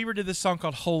 Bieber. So Bieber did this song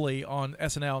called "Holy" on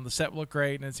SNL, and the set looked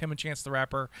great, and it's him and Chance the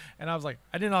Rapper. And I was like,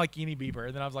 I didn't like any Bieber,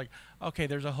 and then I was like, okay,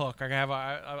 there's a hook.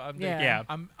 Yeah.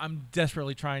 I'm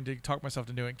desperately trying to talk myself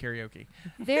into doing karaoke.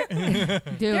 There,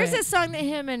 Do there's it. a song that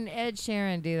him and Ed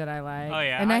Sheeran do that I like. Oh,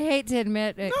 yeah. And I hate to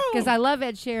admit it because I love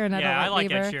Ed Sheeran. Yeah, I don't like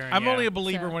Bieber. Ed Sheeran. I'm yeah. only a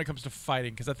believer So- when it comes to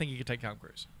fighting because I think you could take Tom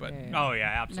Cruise. But Yeah. Oh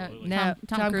yeah, absolutely. No,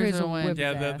 Tom Cruise will win. whip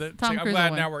yeah, his ass. Tom I'm Cruise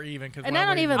glad will now win. we're even. Cause And when I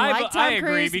don't waited- even like Tom I agree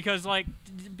Cruise. because like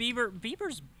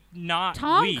Bieber's not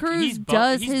Tom weak. Cruise he's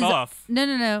does he's his buff.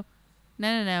 No. He's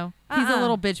a Uh-uh.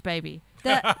 little bitch baby.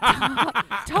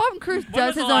 Tom Cruise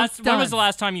does his own When was stunts. the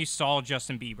last time you saw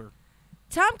Justin Bieber?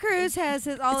 Tom Cruise has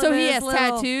his all So of he his has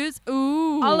little, tattoos.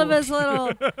 Ooh. all of his little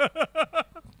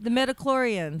the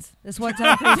midichlorians. Is what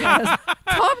Tom Cruise has.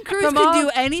 Tom Cruise From can all- do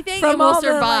anything From and will all the,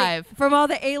 like, survive. from all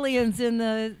the aliens in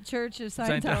the Church of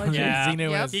Scientology. Yeah.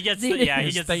 Xenu Yep. is- He gets He the, yeah, he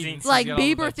is gets the Satan. zine. Like get all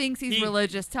the Bieber best. thinks he's He-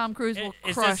 religious. Tom Cruise will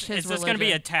Is crush this, his is this going to be a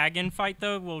religion. tag-in fight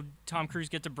though? Will Tom Cruise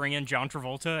get to bring in John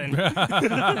Travolta? And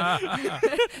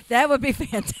That would be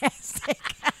fantastic.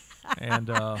 and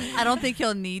I don't think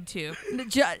he'll need to. He But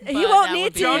won't that need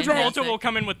would to. be John but fantastic. Travolta will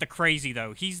come in with the crazy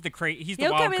though. He's the he's the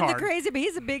He'll wild come in card. the crazy, but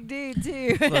he's a big dude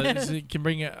too. so you can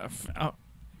bring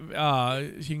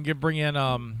bring in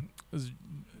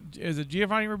is it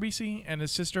Giovanni Ribisi and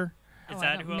his sister? Is Oh,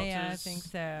 that who else I is? think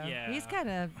so. Yeah. He's kind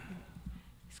of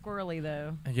squirrely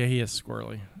though. Yeah, he is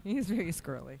squirrely. He's very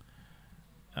squirrely.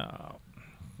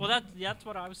 Well, that's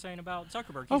what I was saying about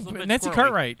Zuckerberg. He's Oh, a little bit Nancy squirrely.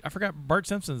 Cartwright. I forgot Bart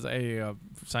Simpson's a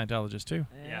Scientologist too.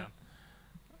 Yeah.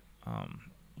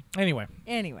 Anyway,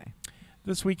 Anyway, Let's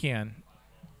this weekend,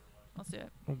 do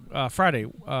it. Friday,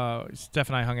 Steph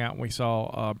and I hung out and we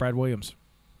saw Brad Williams,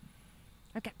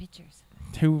 I've got pictures.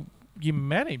 who you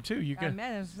met him too. You I could.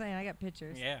 met him saying I got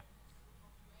pictures. Yeah.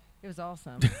 It was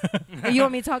awesome. You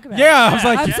want me to talk about Yeah, I was Yeah.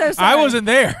 like, I'm so I sorry. wasn't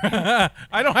there.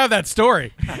 I don't have that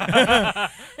story.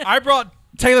 I brought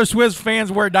Taylor Swift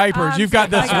fans wear diapers. You've got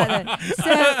this one.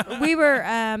 So we were.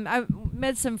 I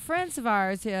met some friends of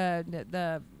ours.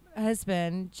 The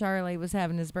husband Charlie was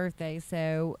having his birthday,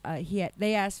 so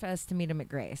they asked us to meet him at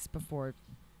Grace before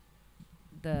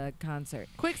the concert.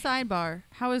 Quick sidebar.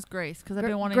 How is Grace? Because I've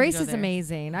been wanting Grace to go is there.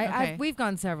 amazing. Okay. We've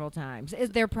gone several times.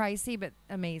 They're pricey, but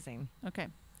amazing. Okay.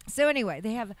 So anyway,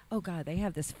 they have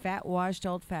this fat washed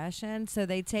old fashioned. So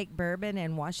they take bourbon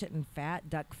and wash it in fat,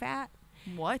 duck fat.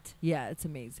 What? Yeah, it's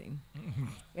amazing.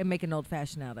 And make an old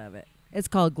fashioned out of it. It's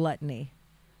called gluttony.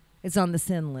 It's on the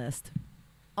sin list.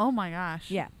 Oh my gosh.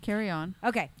 Yeah. Carry on.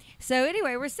 Okay. So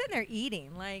anyway, we're sitting there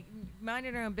eating, like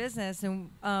minding our own business, and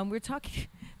we're talking.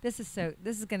 This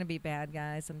is going to be bad,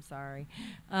 guys. I'm sorry.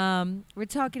 We're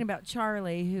talking about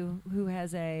Charlie, who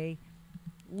has a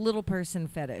little person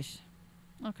fetish.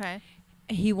 Okay.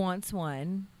 He wants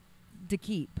one to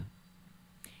keep.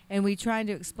 And we tried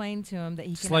to explain to him that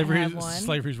he can have one.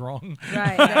 Slavery's wrong.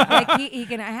 Right. Like he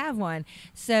can have one.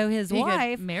 So his He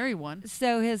wife, could marry one.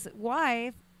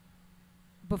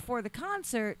 before the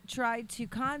concert, tried to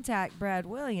contact Brad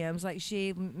Williams. Like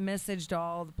she messaged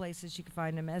all the places she could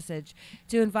find a message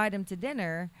to invite him to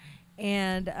dinner.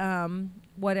 And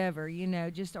whatever,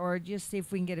 just see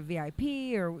if we can get a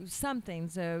VIP or something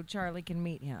so Charlie can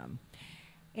meet him.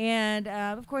 And,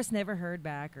 of course, never heard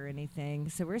back or anything.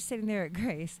 So we're sitting there at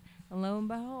Grace, and lo and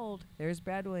behold, there's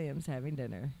Brad Williams having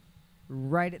dinner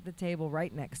right at the table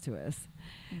right next to us.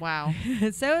 Wow.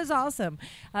 So it was awesome.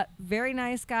 Very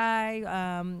nice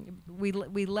guy.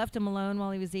 We left him alone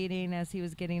while he was eating as he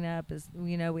was getting up.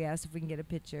 We asked if we can get a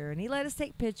picture, and he let us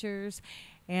take pictures,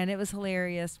 and it was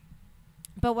hilarious.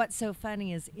 But what's so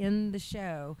funny is in the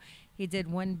show, he did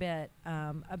one bit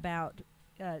about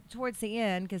towards the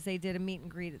end, because they did a meet and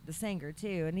greet at the Sanger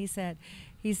too, and he said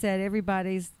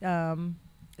everybody's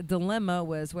dilemma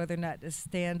was whether or not to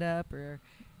stand up or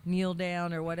kneel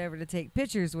down or whatever to take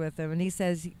pictures with him. And he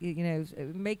says,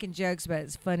 making jokes about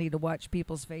it's funny to watch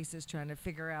people's faces trying to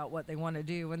figure out what they want to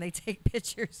do when they take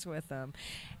pictures with them.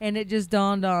 And it just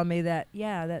dawned on me that,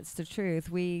 yeah, that's the truth.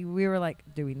 We were like,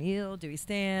 do we kneel? Do we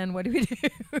stand? What do we do?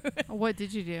 What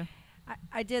did you do?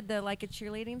 I did a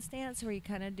cheerleading stance where you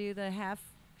kind of do the half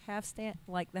stand,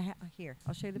 like here.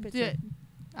 I'll show you the Do picture. it.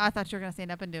 I thought you were gonna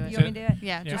stand up and do it. You want me to do it?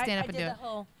 Yeah, just stand up and do it.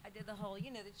 I did the whole, the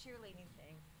cheerleading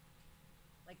thing,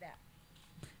 like that.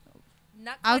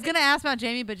 I was gonna ask about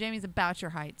Jamie, but Jamie's about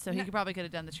your height, so No. he probably could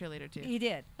have done the cheerleader too. He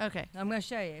did. Okay. I'm going to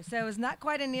show you. So it was not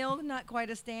quite a kneel, not quite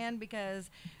a stand, because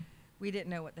we didn't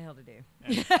know what the hell to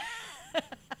do.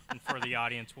 And for the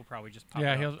audience, we'll probably just pop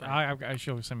Yeah, it up.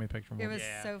 she'll send me a picture. It was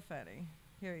Yeah. so funny.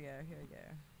 Here we go.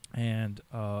 And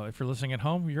if you're listening at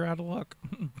home, you're out of luck.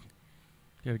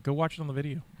 Yeah, go watch it on the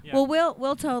video. Yeah. Well,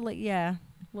 we'll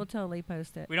totally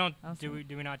post it. we don't Awesome.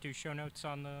 do we not do show notes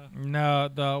on the? No,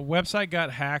 the website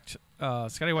got hacked.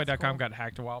 ScottyWhite.com cool. got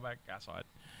hacked a while back. I saw it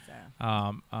So.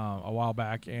 a while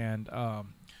back. And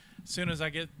as soon as I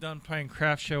get done playing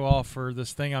Craft Show off for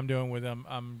this thing I'm doing with them,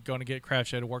 I'm going to get Craft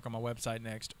Show to work on my website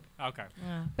next. Okay.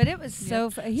 Yeah. But it was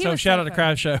so fun. So shout out to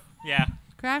Craft Show. Yeah.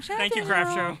 Craft Show. Thank you,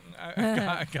 Craft Show.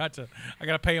 I got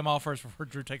to pay him off first before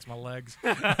Drew takes my legs.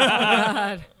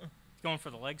 God. Going for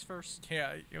the legs first.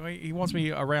 Yeah, he wants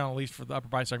me around at least for the upper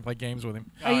body so I can play games with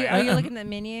him. Are you yeah. looking at the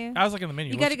menu? I was looking at the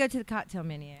menu. You got to go to the cocktail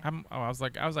menu. I was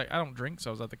like, I don't drink, so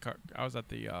I was at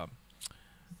the.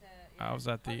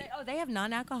 They have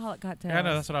non-alcoholic cocktails. Yeah, I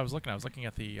know, that's what I was looking at. I was looking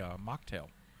at the mocktail.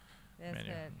 That's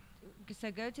menu. good.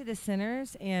 So go to the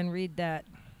centers and read that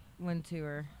one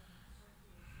tour.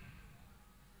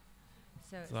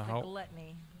 So it's The the whole-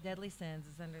 gluttony, deadly sins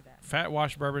is under that. Fat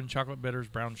wash bourbon, chocolate bitters,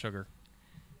 brown sugar.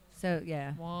 So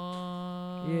yeah,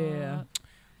 What? yeah,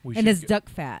 We and should it's go- duck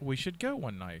fat. We should go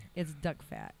one night. It's duck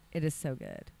fat. It is so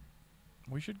good.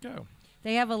 We should go.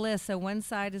 They have a list. So one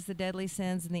side is the deadly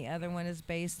sins, and the other one is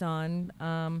based on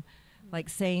like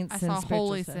saints I and saw spiritual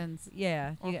holy stuff. sins.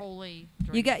 Yeah, Or you got, holy.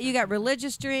 you got drinks.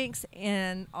 religious drinks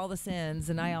and all the sins,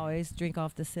 and I always drink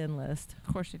off the sin list.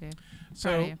 Of course you do. Proud of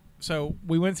So, you. so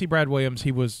we went to see Brad Williams.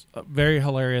 He was very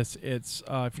hilarious. It's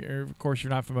of course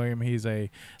you're not familiar with him. He's a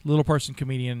little person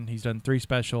comedian. He's done 3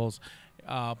 specials.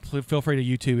 Feel free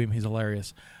to YouTube him. He's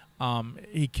hilarious.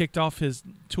 He kicked off his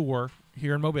tour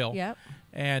here in Mobile. Yep.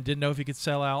 And didn't know if he could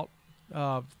sell out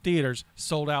theaters.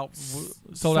 Sold out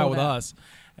with Sold out. us.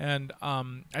 And I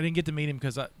didn't get to meet him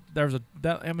because there was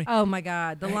Oh my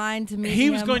God, the line to meet. he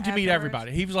was him going to meet afterwards.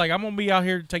 everybody. He was like, I'm going to be out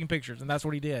here taking pictures. And that's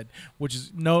what he did, which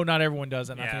is, no, not everyone does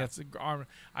that. And Yeah. I think that's,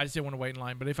 I just didn't want to wait in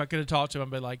line. But if I could have talked to him,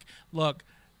 I'd be like, look,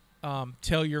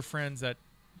 tell your friends that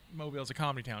Mobile's a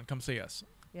comedy town. Come see us.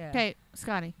 Yeah. Okay,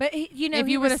 Scotty. But if If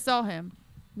he you would have was, saw him,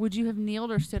 would you have kneeled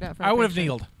or stood up for? I a would have picture?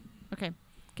 kneeled. Okay,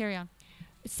 carry on.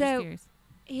 Just so curious.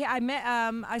 I met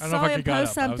I don't know if saw I him could got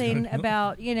post up. I was something gonna-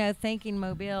 about thanking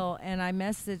Mobile, and I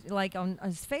messaged like on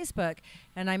his Facebook,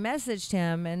 and I messaged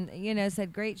him and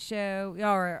said great show,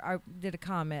 or I did a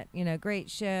comment, great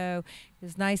show, it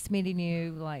was nice meeting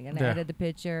you, like, and I Yeah. added the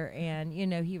picture, and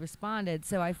he responded.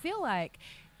 So I feel like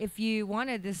if you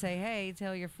wanted to say, hey,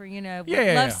 tell your friend, Yeah, love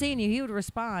yeah. seeing you, he would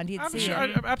respond. He'd I'm see sure,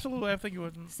 it. absolutely. I think it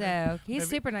was. So he's Maybe-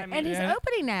 super nice, I mean, and his and it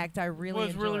opening act I really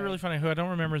was really, enjoyed. really funny. Who I don't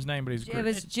remember his name, but he's It great.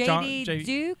 was John- JD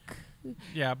Duke.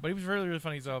 Yeah, but he was really, really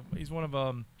funny. He's one of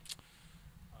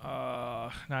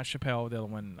not Chappelle, the other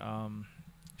one.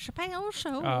 Chappelle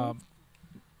show.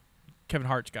 Kevin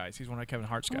Hart's guys. He's one of Kevin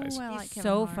Hart's guys. Oh, I He's like Kevin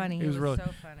so Hart. funny. He was really-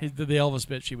 so funny. The Elvis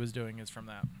bit she was doing is from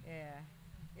that. Yeah,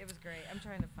 it was great. I'm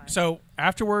trying to find. So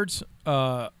afterwards,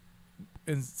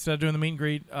 instead of doing the meet and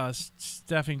greet,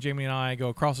 Stephanie, Jamie, and I go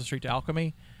across the street to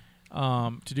Alchemy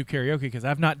to do karaoke because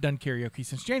I've not done karaoke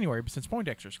since January, since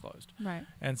Poindexter's closed. Right.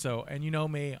 And so, and you know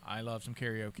me, I love some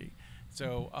karaoke.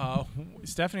 So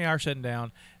Stephanie and I are sitting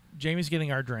down. Jamie's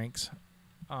getting our drinks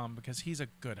because he's a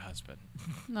good husband.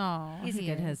 No, He's a he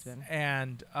good is. husband.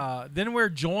 And then we're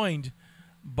joined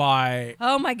by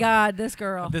Oh my God, this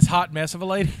girl! this hot mess of a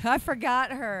lady. I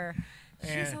forgot her.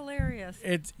 She's And hilarious.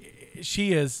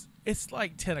 It's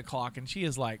like 10 o'clock, and she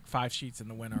is like 5 sheets in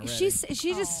the wind already. She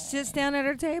just sits down at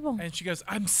her table And she goes,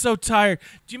 I'm so tired.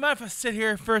 Do you mind if I sit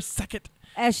here for a second?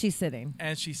 as she's sitting.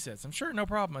 And she sits. I'm sure, no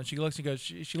problem. And she looks and goes,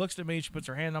 she looks at me, she puts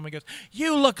her hand on me and goes,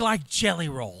 you look like Jelly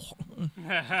Roll.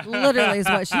 Literally is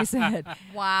what she said.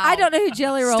 Wow. I don't know who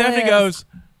Jelly Roll Stephanie is. goes,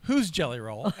 who's Jelly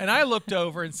Roll? And I looked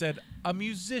over and said, a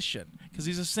musician. because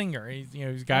he's a singer. He's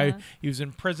he's a guy. He was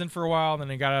in prison for a while, then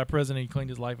he got out of prison. And he cleaned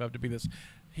his life up to be this.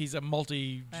 He's a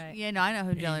multi. Right. Yeah, no, I know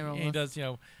who Jelly Roll is. He does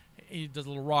he does a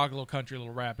little rock, a little country, a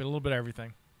little rap, a little bit of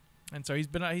everything. And so he's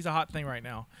a hot thing right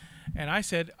now. And I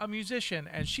said, a musician.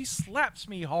 And she slaps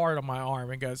me hard on my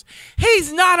arm and goes,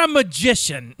 he's not a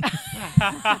magician.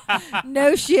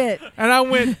 No shit. And I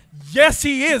went, yes,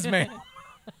 he is, man.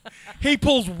 He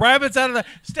pulls rabbits out of the...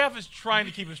 Steph is trying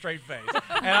to keep a straight face.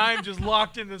 And I'm just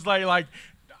locked in this like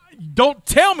don't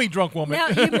tell me, drunk woman. Now,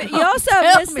 you also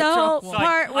missed the whole It's like,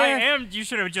 part where... You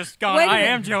should have just gone, Wait a I minute.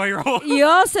 am Jelly Roll. You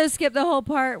also skipped the whole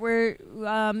part where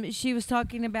she was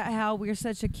talking about how we're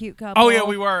such a cute couple. Oh, yeah,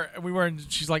 we were. And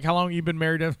she's like, how long have you been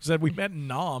married? I said, we met in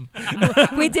Nam.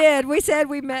 We did. We said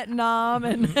we met in Nam.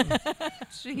 And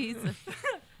Jesus.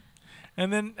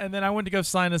 And then I went to go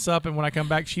sign us up, and when I come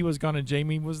back, she was gone and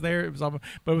Jamie was there. It was,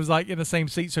 but it was like in the same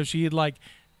seat, so she had like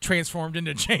transformed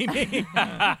into Jamie.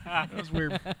 That was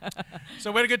weird.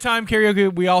 So we had a good time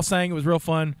karaoke. We all sang. It was real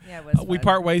fun. Yeah, it was We fun.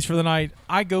 part ways for the night.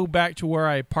 I go back to where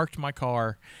I parked my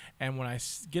car, and when I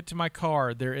get to my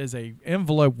car, there is a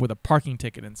envelope with a parking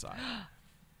ticket inside.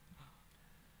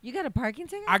 You got a parking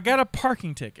ticket? I got a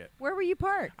parking ticket. Where were you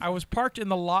parked? I was parked in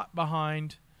the lot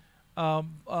behind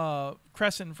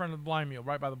Crescent in front of the blind mule,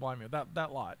 right by the blind mule.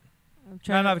 That lot.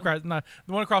 No, not the Crescent. Not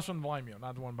the one across from the blind mule.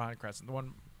 Not the one behind Crescent. The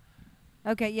one.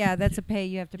 Okay, yeah, that's a pay.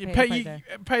 You have to pay. You to pay, park there.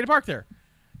 pay to park there,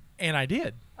 and I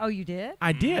did. Oh, you did?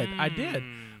 I did.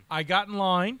 I got in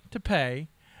line to pay,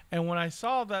 and when I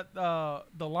saw that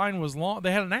the line was long,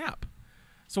 they had an app.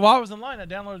 So while I was in line, I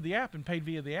downloaded the app and paid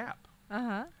via the app.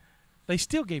 Uh-huh. They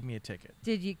still gave me a ticket.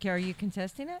 Are you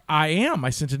contesting it? I am. I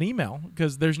sent an email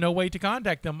because there's no way to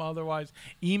contact them otherwise.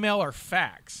 Email or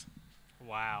fax,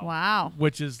 Wow.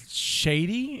 which is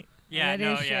shady. Yeah,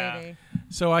 That is shady.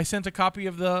 So I sent a copy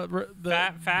of the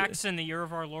Facts in the year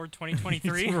of our Lord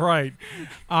 2023. Right.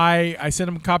 I sent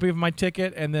them a copy of my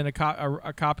ticket and then a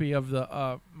copy of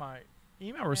the my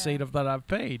email receipt of that I've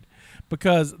paid,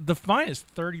 because the fine is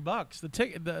 $30. The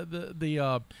ticket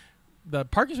the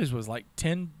parking space was like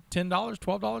 $10,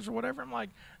 $12 or whatever. I'm like,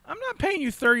 I'm not paying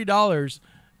you $30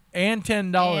 and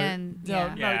 $10. And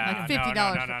like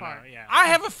 $50 to park. Yeah. I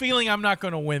have a feeling I'm not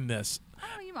going to win this.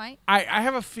 Oh, you might. I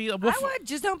have a feeling. I would.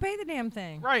 Just don't pay the damn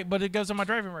thing. Right, but it goes on my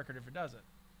driving record if it doesn't.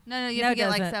 No, you No, have to it get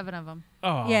like doesn't. 7 of them.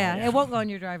 Oh, Yeah, it won't go on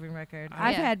your driving record.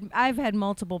 Yeah. I've had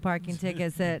multiple parking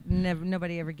tickets that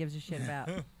nobody ever gives a shit about.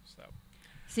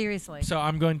 Seriously. So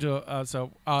I'm going to.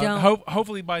 Don't.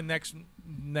 Hopefully by next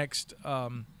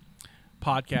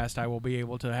podcast, I will be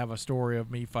able to have a story of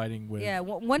me fighting with. Yeah,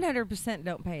 100%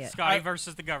 don't pay it. Scotty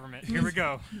versus the government. Here we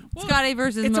go. Well, Scotty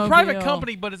versus It's Mobile. a private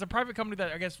company, but it's a private company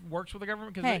that I guess works with the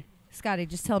government. Cause Hey, Scotty,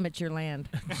 just tell them it's your land.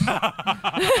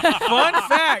 fun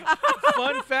fact.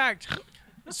 Fun fact.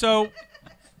 So.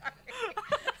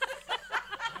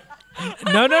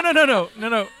 No.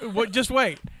 Just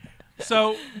wait.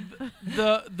 So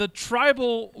the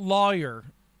tribal lawyer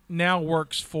now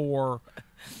works for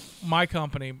my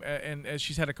company, and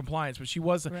she's had a compliance, but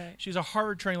she's a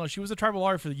Harvard trained lawyer. She was a tribal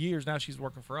lawyer for years. Now she's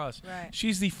working for us. Right.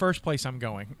 She's the first place I'm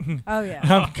going. Oh,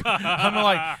 yeah. I'm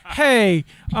like, hey,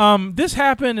 this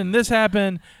happened and this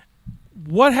happened.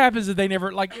 What happens if they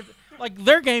never like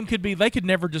their game could be they could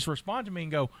never just respond to me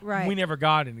and go, Right. we never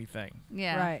got anything.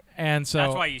 Yeah. Right. And so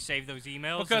That's why you save those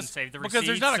emails and save the receipts. because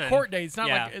there's not a court date. It's not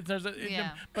yeah. like there's a. Yeah.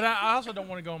 But I also don't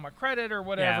want to go on my credit or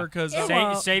whatever because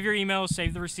Save your emails,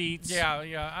 save the receipts. yeah.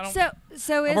 I don't.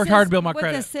 So is worked hard to build my with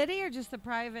credit. the city or just the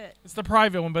private? It's the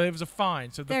private one, but it was a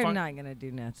fine. So the They're fine, not going to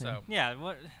do nothing. So Yeah.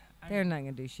 What? They're not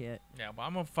going to do shit. yeah, but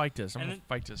I'm gonna fight this. I'm And gonna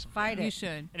fight this. Fight You it.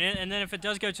 should. And then if it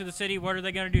does go to the city, what are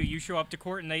they going to do? You show up to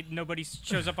court and nobody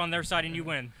shows up on their side and you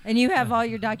win. And you have all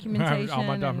your documentation. All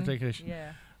my and- documentation.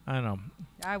 Yeah. I don't know.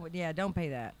 I would. Yeah, don't pay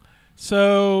that.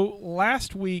 So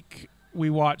last week we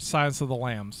watched Silence of the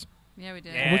Lambs, Yeah, we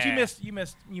did. Yeah. which you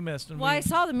missed. And Well, I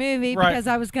saw the movie Right. because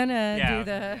I was going to Yeah. do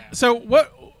the... Yeah. So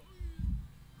what?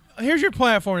 Here's your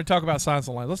platform to talk about Silence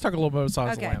of the Lambs. Let's talk a little bit about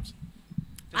Silence of the Okay. Lambs.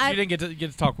 You didn't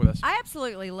get to talk with us. I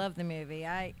absolutely love the movie.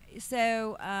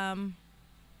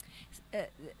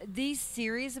 These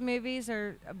series of movies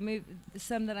are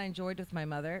some that I enjoyed with my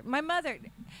mother. My mother,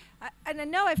 and I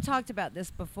know I've talked about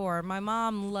this before. My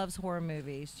mom loves horror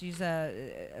movies. She's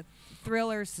a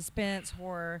thriller, suspense,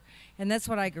 horror, and that's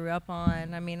what I grew up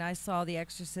on. I mean, I saw The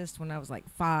Exorcist when I was like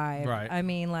 5. Right. I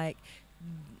mean, like.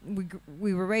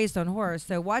 We were raised on horror,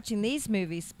 so watching these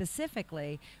movies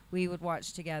specifically, we would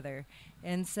watch together,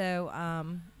 and so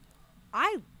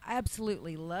I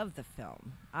absolutely love the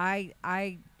film. I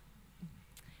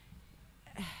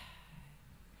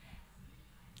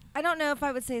don't know if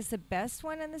I would say it's the best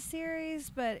one in the series,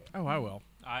 but Oh, I will.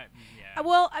 Yeah.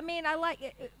 Well, I mean, I like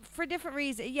it for different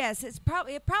reasons. Yes, it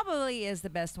probably is the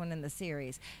best one in the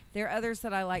series. There are others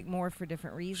that I like more for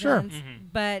different reasons.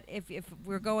 But if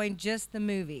we're going just the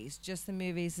movies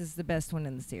is the best one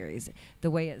in the series.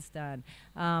 The way it's done.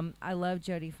 I love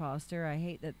Jodie Foster. I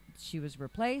hate that she was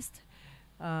replaced.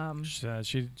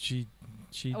 She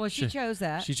chose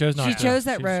that. She chose not She to. chose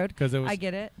that road. Because I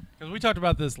get it. Because we talked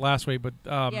about this last week, but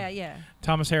Yeah.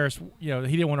 Thomas Harris, he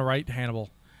didn't want to write Hannibal,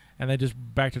 and they just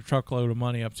backed a truckload of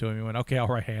money up to him. He went, "Okay, I'll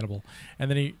write Hannibal,"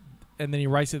 and then he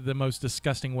writes it the most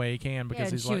disgusting way he can because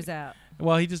and he's she like, was out.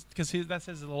 well, he just because that's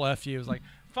his little fu. He was like,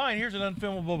 "Fine, here's an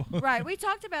unfilmable." Right. We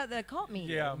talked about the cult meeting.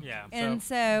 Yeah. And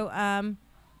so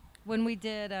when we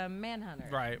did Manhunter.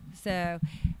 Right. So,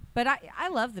 but I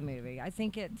love the movie. I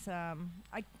think it's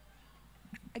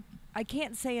I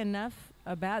can't say enough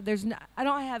about. I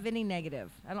don't have any negative.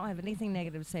 I don't have anything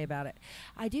negative to say about it.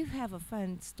 I do have a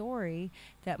fun story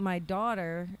that my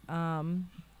daughter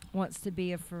wants to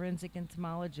be a forensic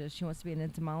entomologist. She wants to be an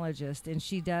entomologist, and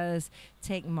she does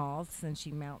take moths and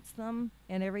she mounts them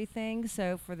and everything.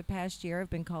 So for the past year, I've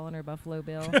been calling her Buffalo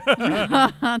Bill.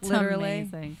 That's Literally.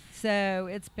 amazing. So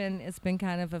it's been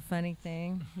kind of a funny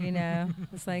thing,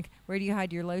 It's like, where do you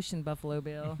hide your lotion, Buffalo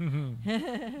Bill?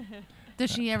 Does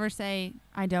she ever say,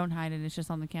 "I don't hide it; it's just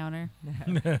on the counter"?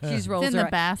 She just rolls It's in the her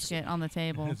basket on the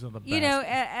table. It's on the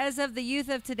as of the youth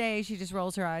of today, she just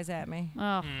rolls her eyes at me.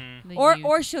 Oh, the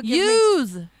Or she'll give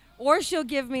use. or she'll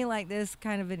give me like this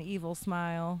kind of an evil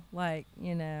smile, like,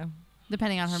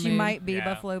 Depending on her she mood. might be Yeah.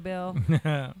 Buffalo Bill.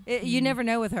 You never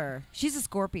know with her. She's a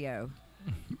Scorpio.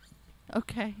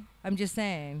 Okay. I'm just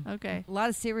saying. Okay. A lot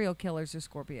of serial killers are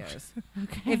Scorpios.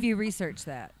 Okay. If you research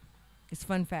that. It's a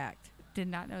fun fact. Did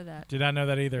not know that. Did not know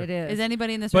that either. It is. Is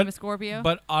anybody in this But- room a Scorpio?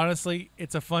 But honestly,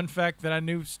 it's a fun fact that I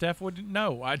knew Steph wouldn't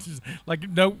know. I just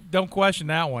don't question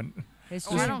that one. It's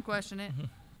I just don't question it.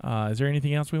 Is there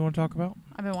anything else we want to talk about?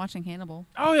 I've been watching Hannibal.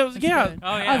 Oh, It's yeah. good.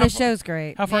 Oh yeah. the show's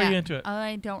great. How far are Yeah. you into it?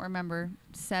 I don't remember.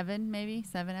 7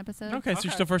 episodes. Okay, so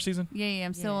you're still first season. Yeah,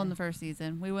 I'm still Yeah. in the first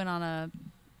season. We went on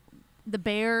The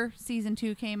Bear season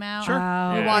 2 came out. Sure.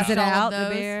 Oh, We watched is it all of out, The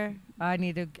those. Bear? I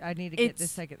need to get the It's-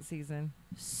 second season.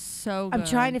 So good. I'm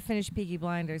trying to finish Peaky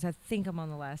Blinders. I think I'm on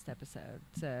the last episode.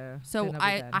 So So then I'll be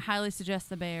I done. highly suggest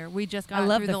The Bear. We just I got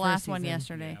love through the the last first one season.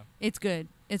 yesterday. Yeah. It's good.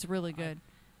 It's really good.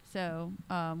 So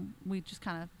we just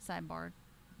kind of sidebarred.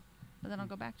 But then I'll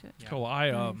go back to it. Yeah. Cool.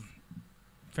 I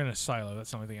finished Silo.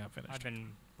 That's the only thing I finished. I've been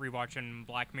rewatching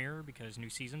Black Mirror because new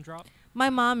season dropped. My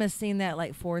mom has seen that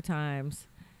like 4 times.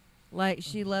 Like,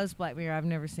 she loves Black Mirror. I've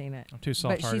never seen it. I'm too But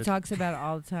soft-hearted. she talks about it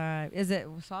all the time. Is it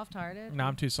soft-hearted? No,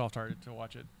 I'm too soft-hearted to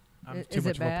watch it. I'm Is too it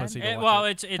much of a bad? pussy to watch Well,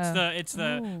 it. it's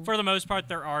the Oh. for the most part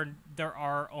there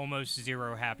are almost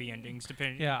zero happy endings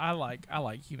depending. Yeah, I like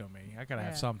me. I gotta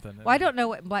have Yeah. something. Well, I don't know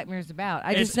what Black Mirror's about.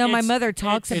 I It's- just know my it's- mother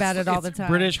talks it's- about it all It's the time.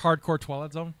 British hardcore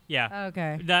Twilight Zone. Yeah.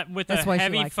 Okay. That with That's a why she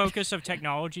heavy likes it. focus of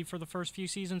technology for the first few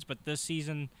seasons, but this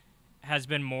season has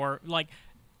been more like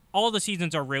all the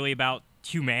seasons are really about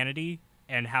humanity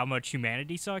and how much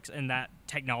humanity sucks, and that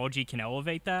technology can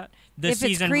elevate that. This If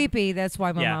season, it's creepy, that's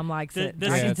why my Yeah. mom likes Th- it.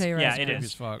 this I is- can tell you right yeah, now. it Creepy is.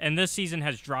 as fuck. And this season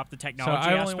has dropped the So technology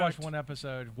I only aspect. watched one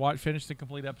episode. Finished the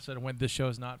complete episode and went, "This show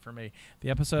is not for me." The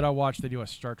episode I watched, they do a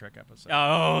Star Trek episode.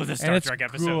 Oh, the Star and it's Trek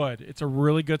episode. good. It's a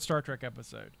really good Star Trek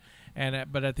episode. And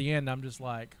but at the end, I'm just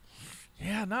like,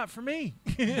 "Yeah, not for me.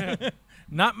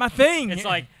 Not my thing." It's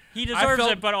like he deserves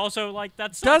felt- it, but also like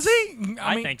that's does he?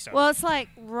 I mean, think so. Well, it's like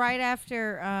right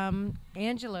after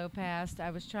Angelo passed, I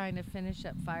was trying to finish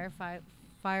up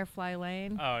Firefly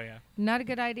Lane. oh yeah. Not a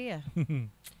good idea.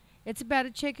 It's about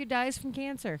a chick who dies from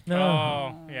cancer. No,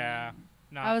 Oh yeah.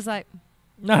 No. I was like,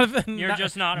 You're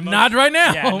just not not right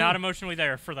now. Yeah, not emotionally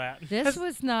there for that. this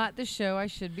was not the show I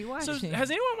should be So watching.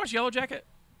 has anyone watched Yellow Jacket?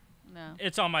 No.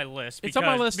 It's on my list. It's Because,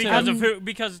 on my list, too. because of who.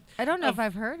 Because I don't know of- if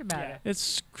I've heard about yeah. it.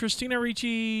 It's Christina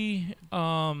Ricci,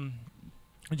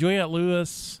 Juliette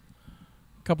Lewis,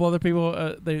 a couple other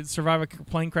people. They survive a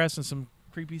plane crash and some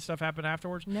creepy stuff happened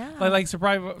afterwards. No. Like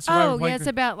survive a Oh, plane yeah, it's cra-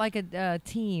 about like a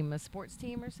team, a sports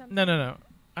team or something. No.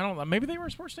 I don't know. Maybe they were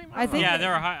a sports team. I don't think know. yeah, they-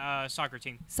 they're a soccer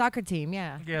team. Soccer team,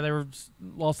 yeah. Yeah, they were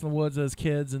lost in the woods as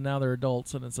kids, and now they're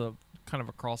adults, and it's a kind of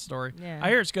a cross story. Yeah. I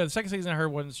hear it's good. The second season I heard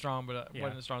wasn't strong, but Yeah.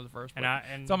 wasn't as strong as the first. And but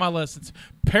and it's on my list. It's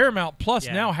Paramount Plus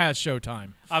Yeah. now has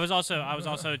Showtime. I was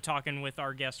also talking with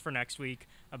our guest for next week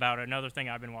about another thing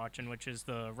I've been watching, which is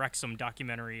the Wrexham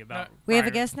documentary about. We have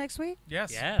a Brian- guest next week?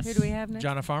 Yes. Yes. Who do we have next?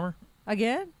 Jonah Farmer.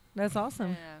 Again? That's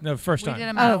awesome. No, first We time. did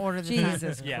them out of Oh, order this time.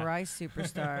 Jesus Yeah. Christ,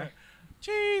 superstar.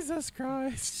 Jesus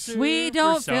Christ. We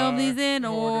don't film Superstar. these in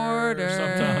order.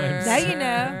 Sometimes. Now you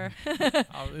know.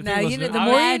 No, you know, the I-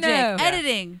 more you Magic. know.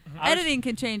 Editing. I was- Editing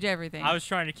can change everything. I was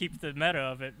trying to keep the meta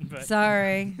of it, but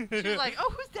Sorry. She was like, "Oh,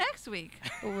 who's next week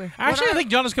Actually, I think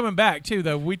John is coming back too.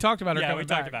 Though we talked about her yeah, coming we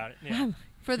talked back. about it. Yeah.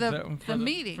 for the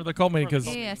meeting?" for the cult meeting,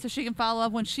 because Yeah, so she can follow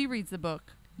up when she reads the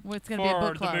book. It's going to be a For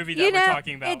book the club. movie that You we're know,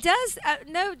 talking about. it does.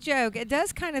 No joke. It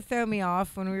does kind of throw me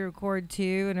off when we record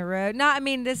 2 in a row. Not, I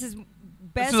mean, this is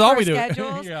best this is all for we do.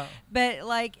 schedules. Yeah. But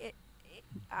like,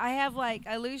 I have like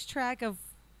I lose track of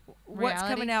what's Reality?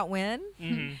 coming out when.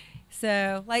 Mhm.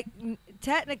 So like,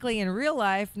 technically in real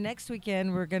life, next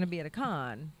weekend we're going to be at a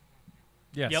con.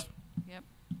 Yes. Yep. Yep.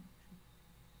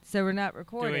 So we're not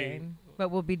recording, but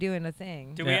we'll be doing a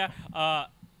thing. Do Yeah. we?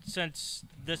 Since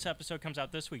this episode comes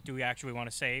out this week, do we actually want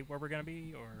to say where we're gonna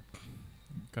be, or?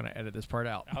 Gonna edit this part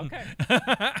out. Okay.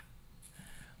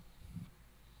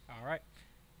 All right.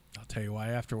 I'll tell you why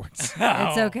afterwards. It's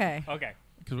Oh, okay. Okay.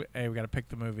 Because A, we got to pick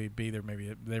the movie. B, there may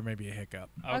be a hiccup.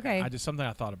 Okay. Something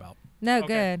I thought about. No,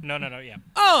 Okay. good. No. Yeah.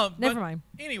 Never mind.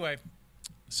 Anyway,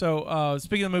 so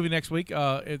speaking of the movie next week,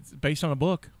 it's based on a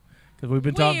book because we've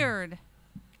been talking. Weird.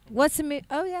 What's the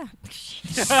Oh yeah.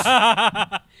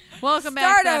 Welcome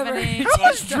back, Start over. Stephanie. How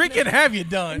much drinking have you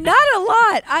done? Not a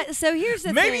lot. So here's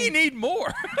the Maybe thing. you need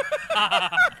more.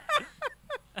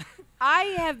 I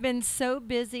have been so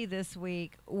busy this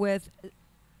week with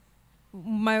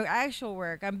my actual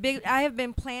work. I have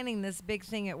been planning this big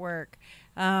thing at work,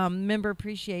 Member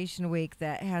Appreciation Week,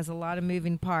 that has a lot of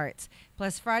moving parts.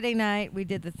 Plus, Friday night we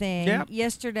did the thing. Yep.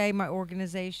 Yesterday, my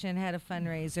organization had a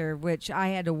fundraiser, which I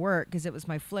had to work because it was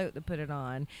my float that put it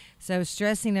on. So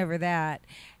stressing over that,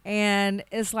 and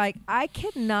it's like I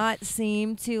cannot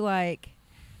seem to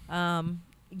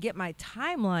get my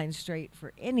timeline straight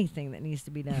for anything that needs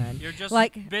to be done. You're just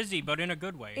Like- busy, but in a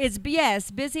good way. It's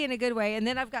busy in a good way. And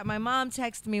then I've got my mom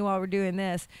texting me while we're doing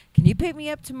this. Can you pick me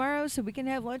up tomorrow so we can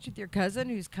have lunch with your cousin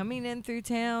who's coming in through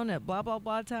town at blah blah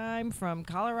blah time from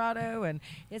Colorado? And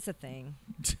it's a thing.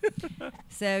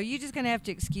 So you're just gonna have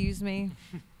to excuse me.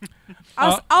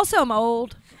 Also, I'm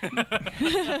old.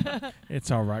 It's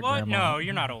all right, What? Grandma. No,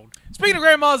 you're not old. Speaking of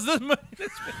grandmas,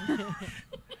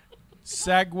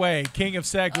 Segway, king of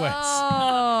segways.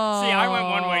 Oh, See, I went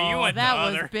one way, you went the that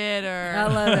other. was bitter. I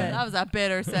love it. That was a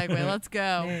bitter segue. Let's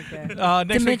go. There you go. Next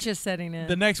week, Dementia setting in.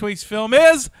 the next week's film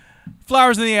is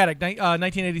Flowers in the Attic,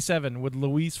 1987, with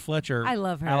Louise Fletcher. I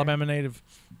love her. Alabama native,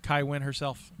 Kai Wynn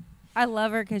herself. I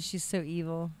love her because she's so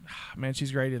evil. Man,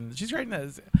 she's great in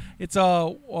that. It's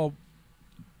an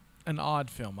odd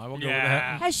film. I will go with Yeah.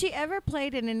 that. Has she ever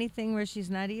played in anything where she's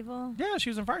not evil? Yeah, she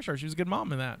was in Firestar. She was a good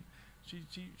mom in that.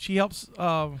 She helps.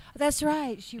 That's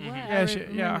right. She was. Mhm.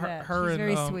 I Yeah, remember that. her She's and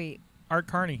very sweet. Art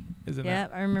Carney is in Yeah,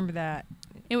 I remember that.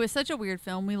 It was such a weird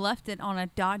film. We left it on a ...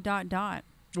 that.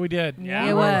 We did. Yeah,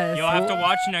 It was. You'll have to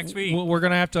watch next week. We're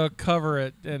gonna have to cover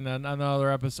it in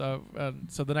another episode.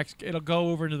 So it'll go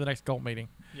over into the next cult meeting.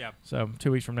 Yeah. So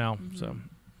 2 weeks from now. So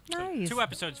Nice. 2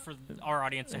 episodes for our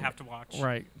audience to have to watch.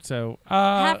 right. So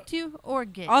have to or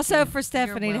get Also to. for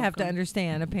Stephanie You're to have to welcome.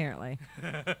 understand, apparently.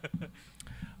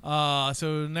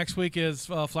 So next week is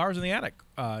Flowers in the Attic,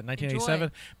 1987.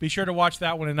 Enjoy. Be sure to watch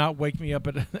that one and not wake me up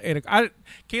at 8 o'clock.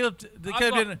 Caleb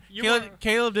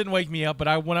didn't wake me up,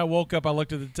 but when I woke up, I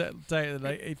looked at the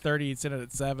like 8:30. He said it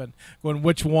at 7. Going,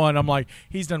 which one? I'm like,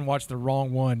 he's done watched the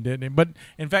wrong one, didn't he? But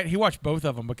in fact, he watched both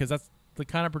of them because that's the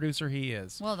kind of producer he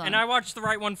is. Well done. And I watched the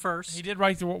right one first. He did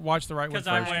watch the right one Because first.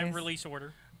 I went Nice. release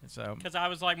order. So Because I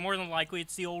was like, more than likely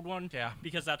it's the old one. yeah,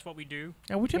 Because that's what we do.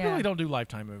 and we typically Yeah. don't do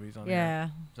Lifetime movies on here. Yeah.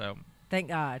 So Thank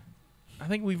God. I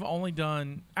think we've only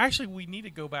done. Actually, we need to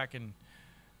go back and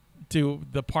do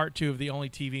the part 2 of the only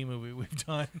TV movie we've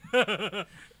done.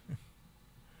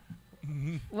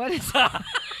 What is that?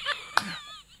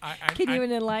 Can you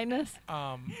enlighten us?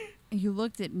 You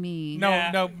looked at me. No,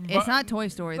 Yeah. no. It's not Toy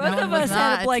Story. Both That of one us was had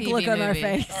not a blank TV look on our movie.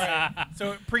 face.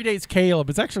 So it predates Caleb.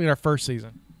 It's actually in our first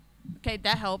season. Okay,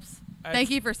 that helps. I- Thank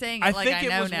you for saying it I like think I it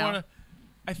know was now. one.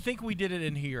 I think we did it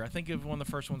in here. I think it was one of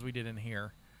the first ones we did in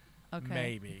here. Okay.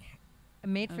 Maybe A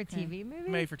made for Okay. TV movie?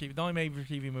 made for TV. The only made for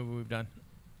TV movie we've done.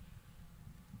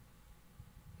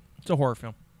 It's a horror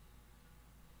film.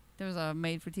 There was a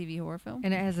made-for-TV horror film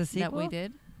And it has a that sequel? we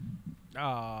did.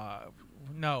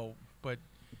 No, but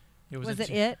it was. Was in it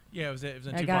two- it? Yeah, it was. It was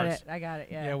in I two got parts. it. I got it.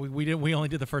 Yeah. Yeah, we did. We only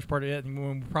did the first part of it,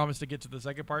 and we promised to get to the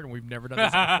second part, and we've never done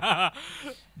this.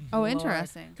 Oh, Lord.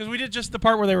 interesting. Because we did just the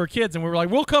part where they were kids, and we were like,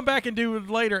 "We'll come back and do it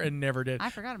later," and never did. I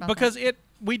forgot about because that.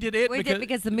 we did it We did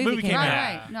because the movie came came Right,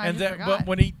 out. right. No, I and just that, forgot. but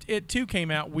when it 2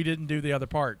 came out, we didn't do the other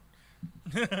part.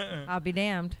 I'll be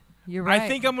damned. You're right. I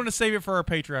think I'm going to save it for our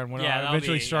Patreon when Yeah, I that'll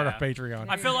eventually be- start yeah. our Patreon.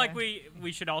 I feel like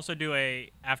we should also do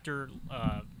after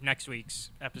next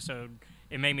week's episode,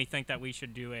 it made me think that we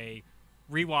should do a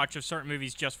rewatch of certain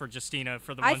movies just for Justina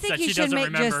for the I ones think that you she should doesn't make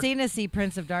remember. Justina see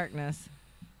Prince of Darkness.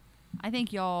 I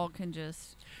think y'all can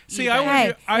just. See, eat I that.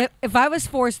 would- Hey, I- if I was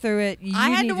forced through it, you I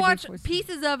had need to be watch forced-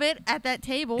 pieces of it at that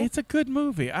table. It's a good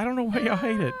movie. I don't know why y'all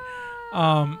hate it.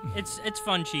 It's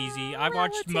fun cheesy. I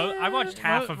watched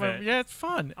half of it. Yeah, it's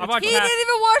fun. I watched he half. didn't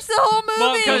even watch the whole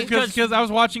movie. Well, Because I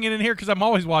was watching it in here because I'm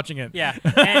always watching it. Yeah,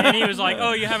 and he was like,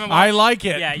 "Oh, you haven't watched." I like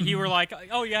it. Yeah, you were like,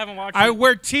 "Oh, you haven't watched." I it.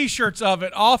 wear T-shirts of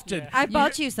it often. Yeah. I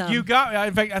bought you some. You got.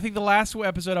 In fact, I think the last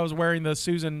episode I was wearing the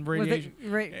Susan with radiation. the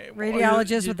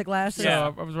radiologist with the glasses. So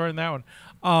Yeah. I was wearing that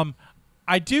one.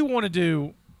 I do want to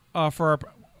do for our.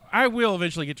 I will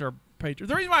eventually get to our Patreon.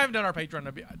 The reason why I haven't done our Patreon,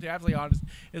 to be absolutely honest,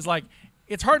 is like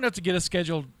it's hard enough to get us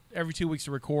scheduled every 2 weeks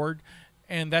to record,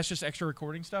 and that's just extra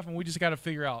recording stuff, and we just got to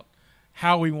figure out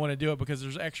how we want to do it because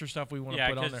there's extra stuff we want to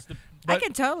put on there. I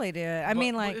can totally do it. I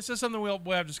mean, like, it's just something we'll have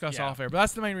to discuss Yeah. off air. But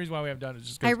that's the main reason why we haven't done it.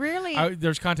 Just 'cause I really.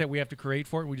 there's content we have to create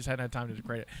for it. We just hadn't had time to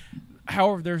create it.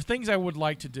 However, there's things I would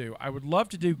like to do. I would love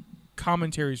to do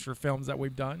commentaries for films that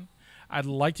we've done. I'd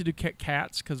like to do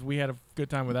Cats because we had a good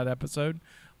time with that episode.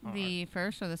 The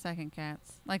first or the second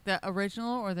Cats? Like the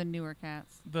original or the newer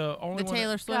Cats? The only The one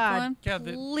Taylor Swift God, one? Yeah,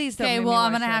 please don't. Okay, make well, me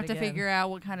I'm watch going to that have to again. figure out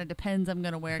what kind of Depends I'm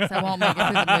going to wear because I won't make it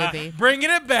through the movie.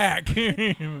 Bringing it back.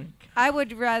 I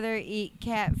would rather eat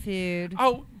cat food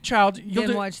Oh, child, you'll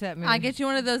than do. watch that movie. I get you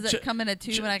one of those that Ch- come in a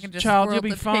tube and I can just Child, swirl you'll be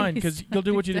the fine taste. because you'll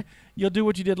do what you did. You'll do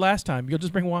what you did last time. You'll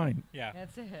just bring wine. Yeah.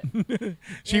 That's it.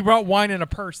 She brought wine in a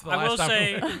purse the I last will time.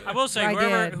 say, I will say, I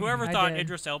did. whoever I thought did.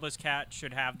 Idris Elba's cat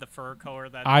should have the fur color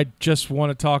that. I just want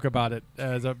to talk about it.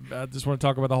 I just want to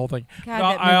talk about the whole thing. God, No,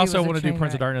 that I movie also was a want to do train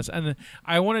Prince of wreck. Darkness, and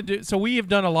I want to do. So we have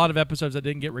done a lot of episodes that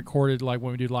didn't get recorded, like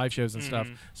when we do live shows and stuff.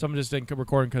 Mhm. Some just didn't get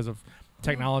recorded because of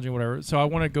technology and whatever. So I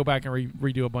want to go back and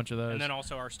redo a bunch of those. and then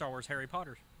also our Star Wars Harry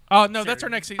Potter. Oh no, that's our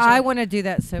series. next season. I want to do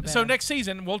that so bad. So next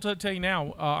season, we'll tell you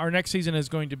now. Our next season is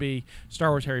going to be Star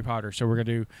Wars Harry Potter. So we're gonna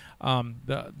do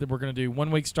we're gonna do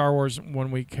 1 week Star Wars,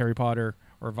 1 week Harry Potter,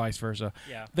 or vice versa.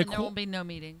 Yeah. The And there won't be no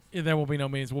meetings. There will be no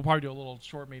meetings. We'll probably do a little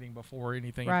short meeting before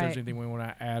anything if Right. there's anything we want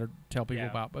to add or tell people Yeah.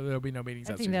 about. But there'll be no meetings.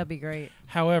 I that think season. that'd be great.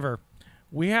 However,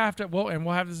 we have to. Well, and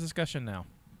we'll have this discussion now,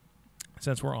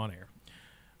 since we're on air.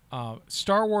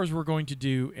 Star Wars, we're going to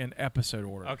do in episode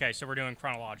order, Okay, so we're doing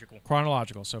chronological.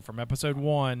 chronological. So from episode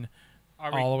 1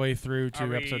 Are we, all the way through are to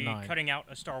we episode 9. cutting out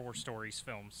a Star Wars stories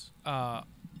films?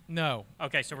 No.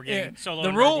 Okay, so we're getting Solo the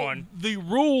and rule. Rogue One The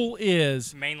rule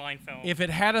is mainline film. if it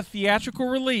had a theatrical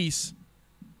release,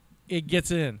 it gets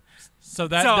in. So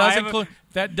that So I does have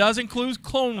a- include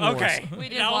Clone Wars. okay, We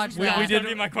did that was, watch that that. was We gonna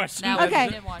did- be my question. Now Okay.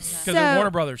 we did watch that. Because of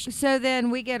Warner Brothers. So then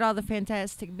we get all the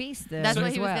Fantastic Beasts then. That's what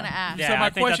as he was well. going to ask. Yeah, So my I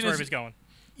think question that's where is- he was going.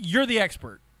 You're the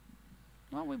expert.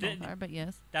 Well, we both are, but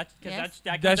yes. That's because Yes.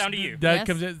 that comes down to you. That Yes.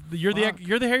 comes. You're Well.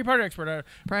 you're the Harry Potter expert.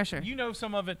 Pressure. You know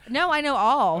some of it. No, I know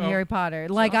all Oh. Harry Potter.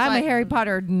 Like Sounds I'm like- a Harry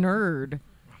Potter nerd.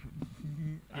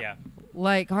 Yeah,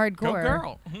 Like Go hardcore.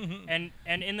 girl. and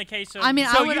in the case of I mean,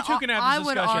 So I would, you two can have I this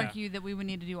would discussion. argue that we would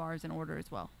need to do ours in order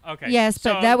as well. okay, Yes, but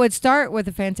so that would start with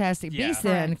the Fantastic Yeah. Beasts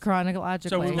then Correct.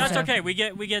 chronologically. So that's So- okay. We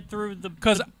get through the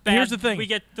 'Cause bad- here's the thing. We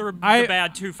get through I- the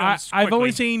bad two films. I've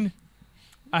only quickly. seen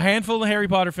a handful of Harry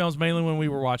Potter films, mainly when we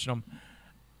were watching them.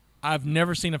 I've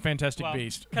never seen a Fantastic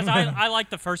Beast. Because I like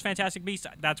the first Fantastic Beast.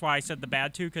 That's why I said the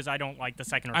bad two, because I don't like the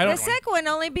second or I third don't- The one. second one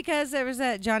only because there was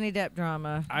that Johnny Depp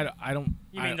drama. I don't.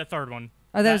 You mean the third one?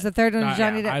 Oh, there was the third one, I-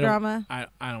 Johnny I Depp don't- drama. I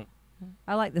don't.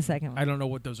 I like the second one. I don't know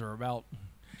what those are about.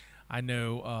 I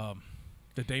know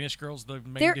the Danish girls. The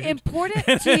main They're dude. important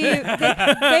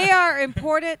to they are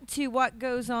important to what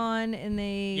goes on in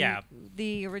the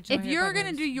original. If Harry you're Potter going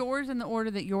to movies. do yours in the order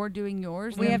that you're doing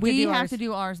yours, We then have to we do have ours. to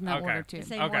do ours in that Okay. order too. the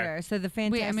same Okay. order, so the I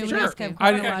mean, Fantastic we Beasts have come to.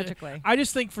 chronologically. I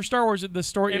just think for Star Wars, the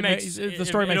story It makes- the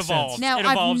story it makes evolves. sense. Now, It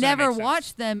I've evolves and it never makes sense.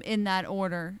 watched them in that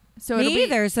order, so Me it'll be,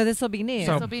 either. So this will be new.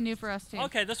 So- This will be new for us too.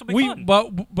 Okay, this will be fun.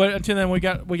 But until then we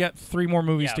got 3 more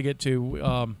movies Yeah. to get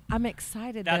to. I'm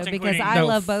excited That's though because including- I No,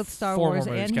 love both Star 4 more Wars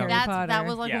movies, and Kelly. Harry Potter. That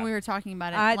was like Yeah. when we were talking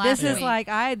about it. last this is week.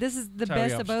 like this is the So,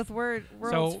 best yeah. of both worlds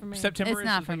So for me. September It's is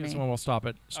not the for thing, is me. when we'll start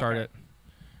Okay. it,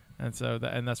 and so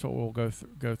that's what we'll go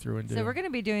through and do. So we're going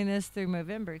to be doing this through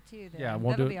November too. Then. Yeah,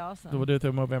 we'll that'll do be it. awesome. We'll do it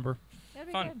through November. That'll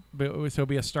be Fun. good. So it'll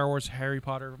be a Star Wars Harry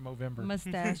Potter Movember.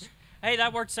 Mustache. Hey,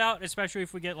 that works out, especially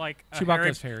if we get like a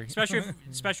Chewbacca's Harry.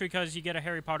 especially because you get a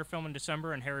Harry Potter film in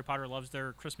December, and Harry Potter loves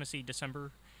their Christmassy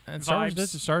December. And Star Wars,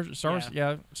 vibes. Star Wars,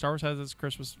 yeah, Star Wars has its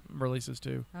Christmas releases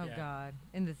too. Oh Yeah. God,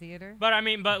 in the theater. But I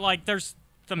mean, like there's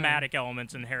thematic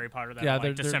elements in Harry Potter that Yeah, are like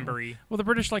they're- December-y. Well, the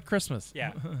British like Christmas.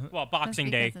 Yeah. Well, That's Boxing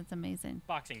Day. because it's amazing.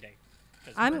 Boxing Day.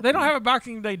 'Cause I'm- They don't have a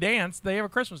Boxing Day dance. They have a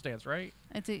Christmas dance, right?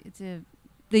 It's a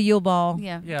The Yule Ball.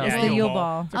 Yeah. Yeah, It's Yeah, the Yule Yule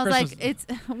Ball. Ball. I was Christmas- like, it's.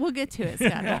 We'll get to it,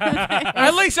 Scott.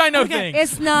 At least I know things.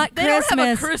 It's not They don't have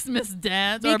a Christmas Christmas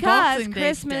dance or a because Boxing Day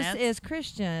Christmas dance. is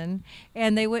Christian,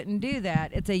 and they wouldn't do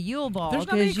that. It's a Yule Ball. There's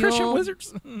not any 'cause Christian Yule-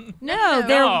 wizards. No,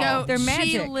 No. they're She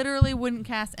magic. literally wouldn't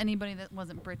cast anybody that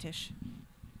wasn't British.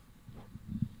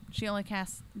 She only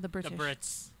casts the The British.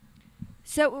 Brits.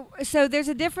 So there's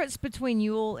a difference between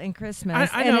Yule and Christmas,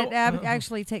 I and know. it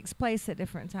actually takes place at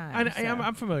different times.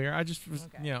 I'm familiar. I just, was,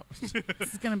 Okay. you know,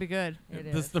 This is gonna be good. It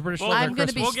this is. the British. Well, love their I'm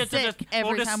gonna be We'll get to sick this- every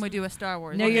we'll time just- we do a Star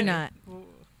Wars. No, Okay. you're not.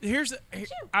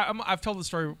 I've told the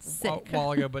story a Sick.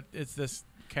 while ago, but it's this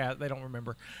cat. They don't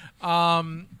remember.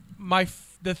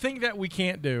 The thing that we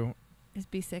can't do. Is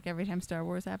be sick every time Star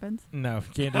Wars happens. No,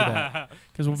 can't do that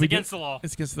because we'll It's be against the law.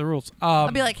 It's against the rules.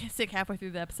 I'll be like sick halfway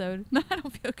through the episode. No, I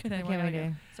don't feel good anymore. can we Gotta go.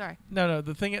 do? Sorry. No.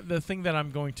 The thing that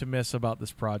I'm going to miss about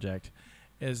this project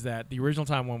is that the original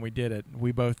time when we did it,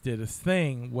 we both did a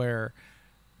thing where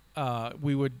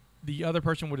the other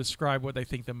person would describe what they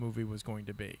think the movie was going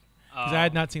to be. Because I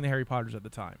had not seen the Harry Potters at the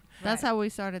time. That's Right. how we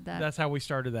started that. That's how we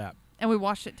started that. And we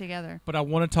watched it together. But I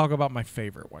want to talk about my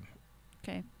favorite one.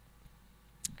 Okay.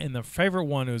 And the favorite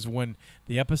one is when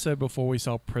the episode before we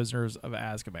saw Prisoners of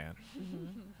Azkaban.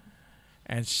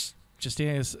 And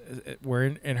Justina we're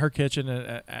in her kitchen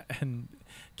and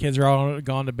kids are all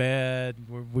gone to bed.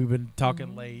 We've been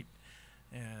talking late.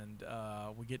 And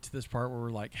we get to this part where we're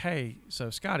like, hey, so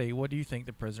Scotty, what do you think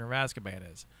the Prisoner of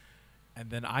Azkaban is? And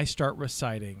then I start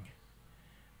reciting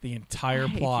the entire I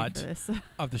hate you plot for this.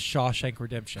 of the Shawshank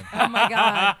Redemption Oh my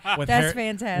God, with that's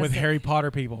fantastic. with Harry Potter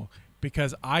people.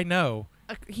 Because I know,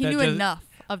 He That knew does- enough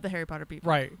of the Harry Potter people.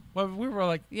 right, well, we were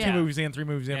like Yeah. 2 movies in, 3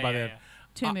 movies in by then.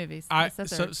 Two I- movies. I That's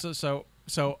the third.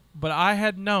 but I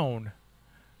had known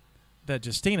that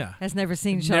Justina Has never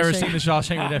seen never Shawshank. seen the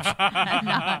Shawshank Redemption,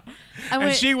 I and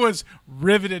went, she was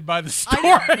riveted by the story.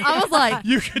 I was like,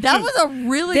 You could that just- was a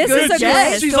really This good is a guess.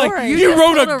 great She's story. like, You you just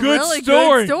wrote told a a good really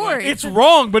story. good story. It's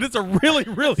wrong, but it's a really,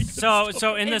 really good story.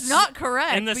 So in It's this not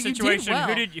correct. in this but you did situation, well.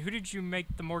 who did you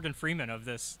make the Morgan Freeman of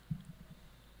this?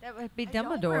 That would be I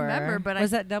don't Dumbledore. remember, but was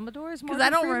that Dumbledore's? Because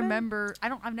I don't remember.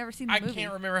 I've never seen the I movie.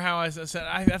 can't remember how I said.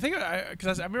 I think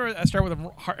because I remember I started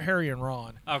with Harry and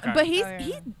Ron. Okay. But Oh, yeah.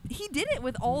 he did it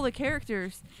with all the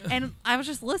characters, and I was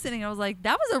just listening. I was like,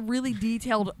 that was a really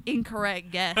detailed, incorrect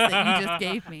guess that you just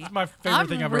gave me. It's my favorite I'm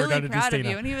thing I've really ever done to proud of Justina.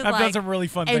 you. And he was I've done like, some really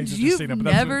fun and things to you've Justina,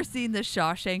 but never seen the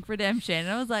Shawshank Redemption.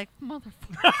 And I was like, motherfucker.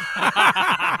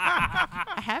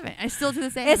 I haven't. I still to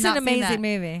this day It's have an not seen amazing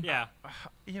that. movie. yeah.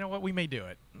 you know what? We may do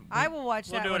it. I will watch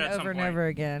We'll that do it one at some over and point. over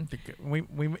again.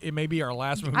 It may be our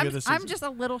last movie of the season. I'm just a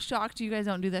little shocked you guys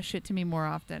don't do that shit to me more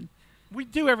often. We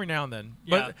do every now and then.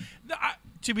 But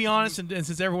to be honest, and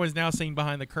since everyone's now seeing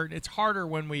behind the curtain, it's harder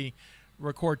when we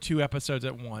record 2 episodes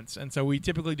at once. And so we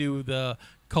typically do the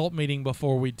cult meeting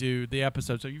before we do the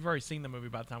episode. So you've already seen the movie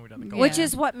by the time we've done the cult. Yeah. Which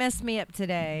is what messed me up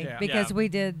today Yeah. because Yeah. we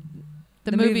did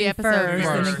The movie episode first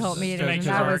and the first, cult just meeting. to make and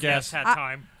sure I our was, guests had I-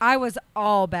 time. I was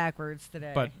all backwards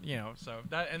today. But so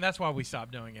that's why we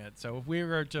stopped doing it. So if we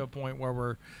were to a point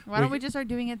where Why don't we just start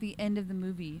doing it at the end of the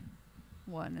movie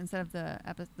one instead of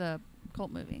the cult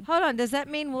movie? Hold on, does that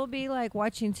mean we'll be like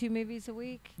watching 2 movies a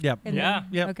week? Yep. And Yeah. then-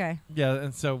 Yep. Okay. Yeah,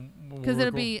 and so Because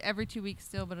it'll be every 2 weeks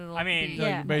still, but it'll I mean, be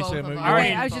Yeah. basically both of a movie. our- I already-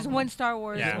 Okay, I was both just of one them. Star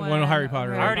Wars, Yeah. One Harry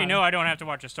Potter. I already know I don't have to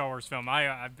watch a Star Wars film. No,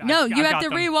 I've you have got to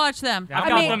them. rewatch them. I've I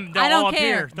got mean, them. They're I don't all up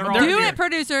care. here. They're all Do up it, here.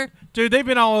 producer. Dude, they've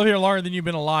been all over here longer than you've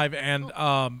been alive, and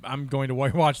I'm going to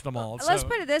watch them all. Let's so.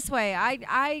 put it this way: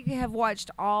 I have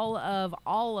watched all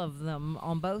of them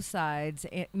on both sides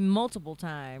multiple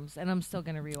times, and I'm still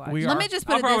going to rewatch. We them. are- Let me just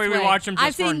put I'll it probably this way. rewatch them just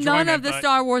I've for seen none of enjoyment, the but-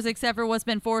 Star Wars except for what's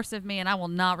been forced of me, and I will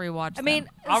not rewatch them. I mean,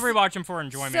 I'll rewatch them for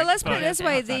enjoyment. So let's put it but this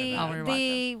way: outside of I'll that-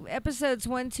 rewatch the episodes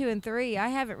 1, 2, and 3, I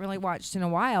haven't really watched in a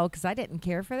while because I didn't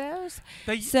care for those.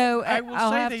 They- So I will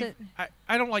I'll say have they, to.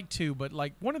 I don't like 2, but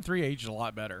like 1 and 3 aged a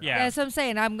lot better. Yeah. Yeah, so I'm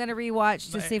saying I'm going to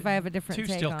rewatch to see if I have a different 2's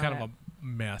take still on kind it. of a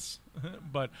mess,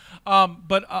 but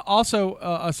also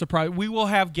a surprise. We will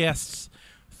have guests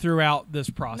throughout this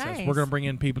process. Nice. We're going to bring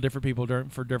in different people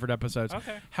for different episodes.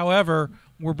 Okay. However,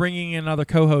 we're bringing in another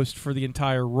co-host for the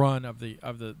entire run of the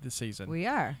season. We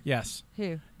are. Yes,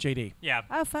 Who? JD. Yeah.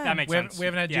 Oh, fun. That makes We sense.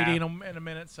 haven't had Yeah. JD in a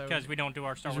minute, so Because we don't do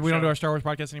our Star Wars. we don't do show. our Star Wars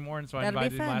podcast anymore, and so I That'll be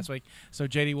invited him fun. last week. So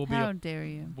JD will How dare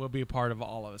you? be a part of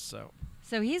all of us. So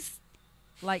So he's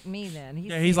like me then.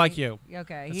 yeah, he's seen- like you.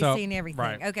 Okay, he's So, seen everything.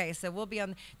 right. Okay, so we'll be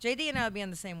on. JD and I will be on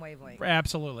the same wavelength.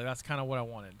 Absolutely, that's kind of what I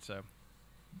wanted. So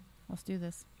Let's do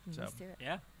this. So. Let's do it.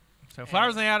 Yeah.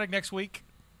 Flowers in the Attic next week.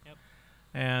 Yep.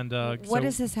 And What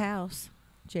is his house,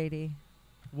 JD?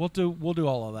 We'll do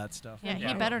all of that stuff. Yeah, Yeah.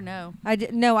 he better know.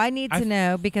 No, I need I to th-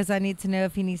 know because I need to know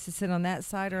if he needs to sit on that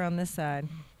side or on this side.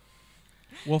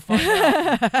 We'll find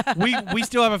out. We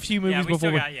still have a few movies Yeah, we before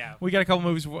still we. got, yeah. We got a couple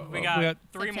movies. We got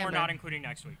 3 more, September. not including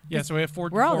next week. Yeah, so we have 4.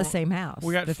 We're all four- the same house.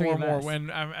 We got the three 4 of more. us. When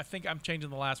I think I'm changing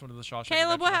the last one to the Shawshank.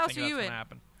 Caleb, what Redemption. I house think are that's you gonna in?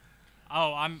 happen.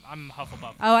 Oh, I'm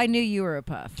Hufflepuff. Oh, I knew you were a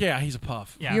puff. Yeah, he's a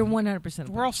puff. Yeah. You're 100%.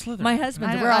 We're all Slytherin. My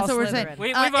husband. I know, We're all that's what we're saying. Slytherin.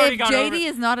 We've already if gone JD over.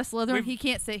 is not a Slytherin, We've- he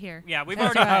can't sit here. Yeah, we've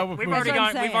That's already right. we've That's already what I'm gone.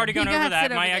 We've saying. already He gone gotta over that.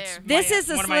 sit My over ex. there. This is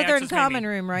the one of my Slytherin exes made common me.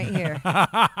 room right here.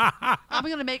 I'm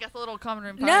gonna make us a little common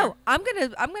room fire. No, I'm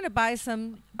gonna buy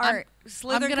some art.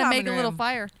 Slytherin I'm gonna common make a little room.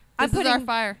 fire. I'm This is our putting-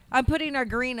 fire. I'm putting our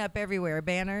green up everywhere.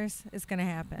 Banners. It's gonna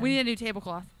happen. We need a new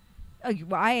tablecloth. Oh,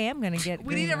 well, I am gonna get.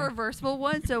 We need a greener. reversible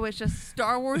one, so it's just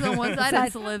Star Wars on one side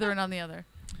and Slytherin on the other.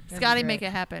 That'd be Scotty, great. make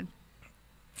it happen.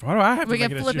 Why do I have We to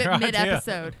can make it? flip It's it your mid idea.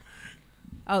 episode.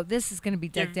 Oh, this is gonna be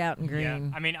decked out in green.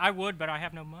 Yeah. I mean, I would, but I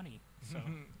have no money. So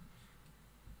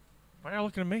Why are you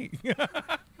looking at me?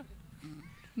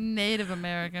 Native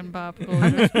American pop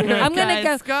culture. I'm gonna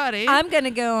go. Scotty. I'm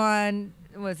gonna go on.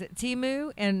 Was it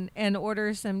Temu and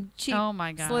order some cheap Oh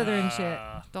my god. Slytherin shit.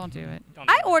 Don't do it. don't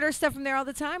do I it. order stuff from there all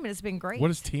the time, and it's been great. What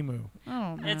is Timu?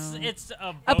 Oh no. It's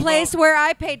a Bobo- place where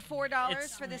I paid $4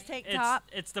 it's- for this tank it's, top.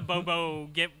 It's the Bobo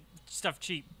get stuff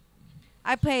cheap.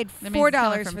 I paid That means it's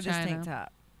coming $4 from for this tank China.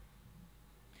 top.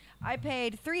 I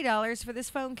paid $3 for this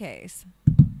phone case.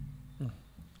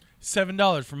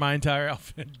 $7 for my entire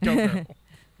outfit. Go girl.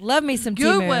 Love me some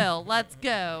Temu. Goodwill. Let's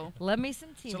go. Love me some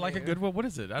Temu. Is it like a Goodwill? What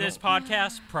is it? This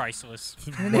podcast priceless.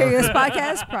 There you go. This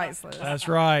podcast priceless. That's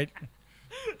right.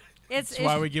 It's That's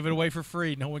why we give it away for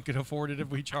free. No one could afford it if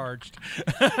we charged.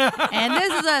 And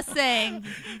this is us saying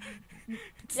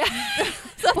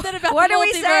something about What the are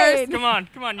we multiverse. saying? Come on.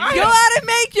 You Go guys- out and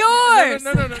make yours.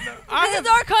 No. This is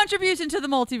our contribution to the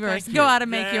multiverse. Thank Go you. out and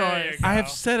make There you yours. go. I have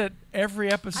said it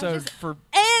every episode for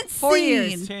And 4 scene.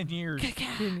 years. 10 years.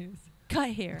 Cut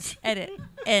here. Edit.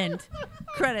 End.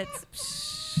 Credits.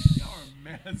 You're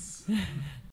a mess.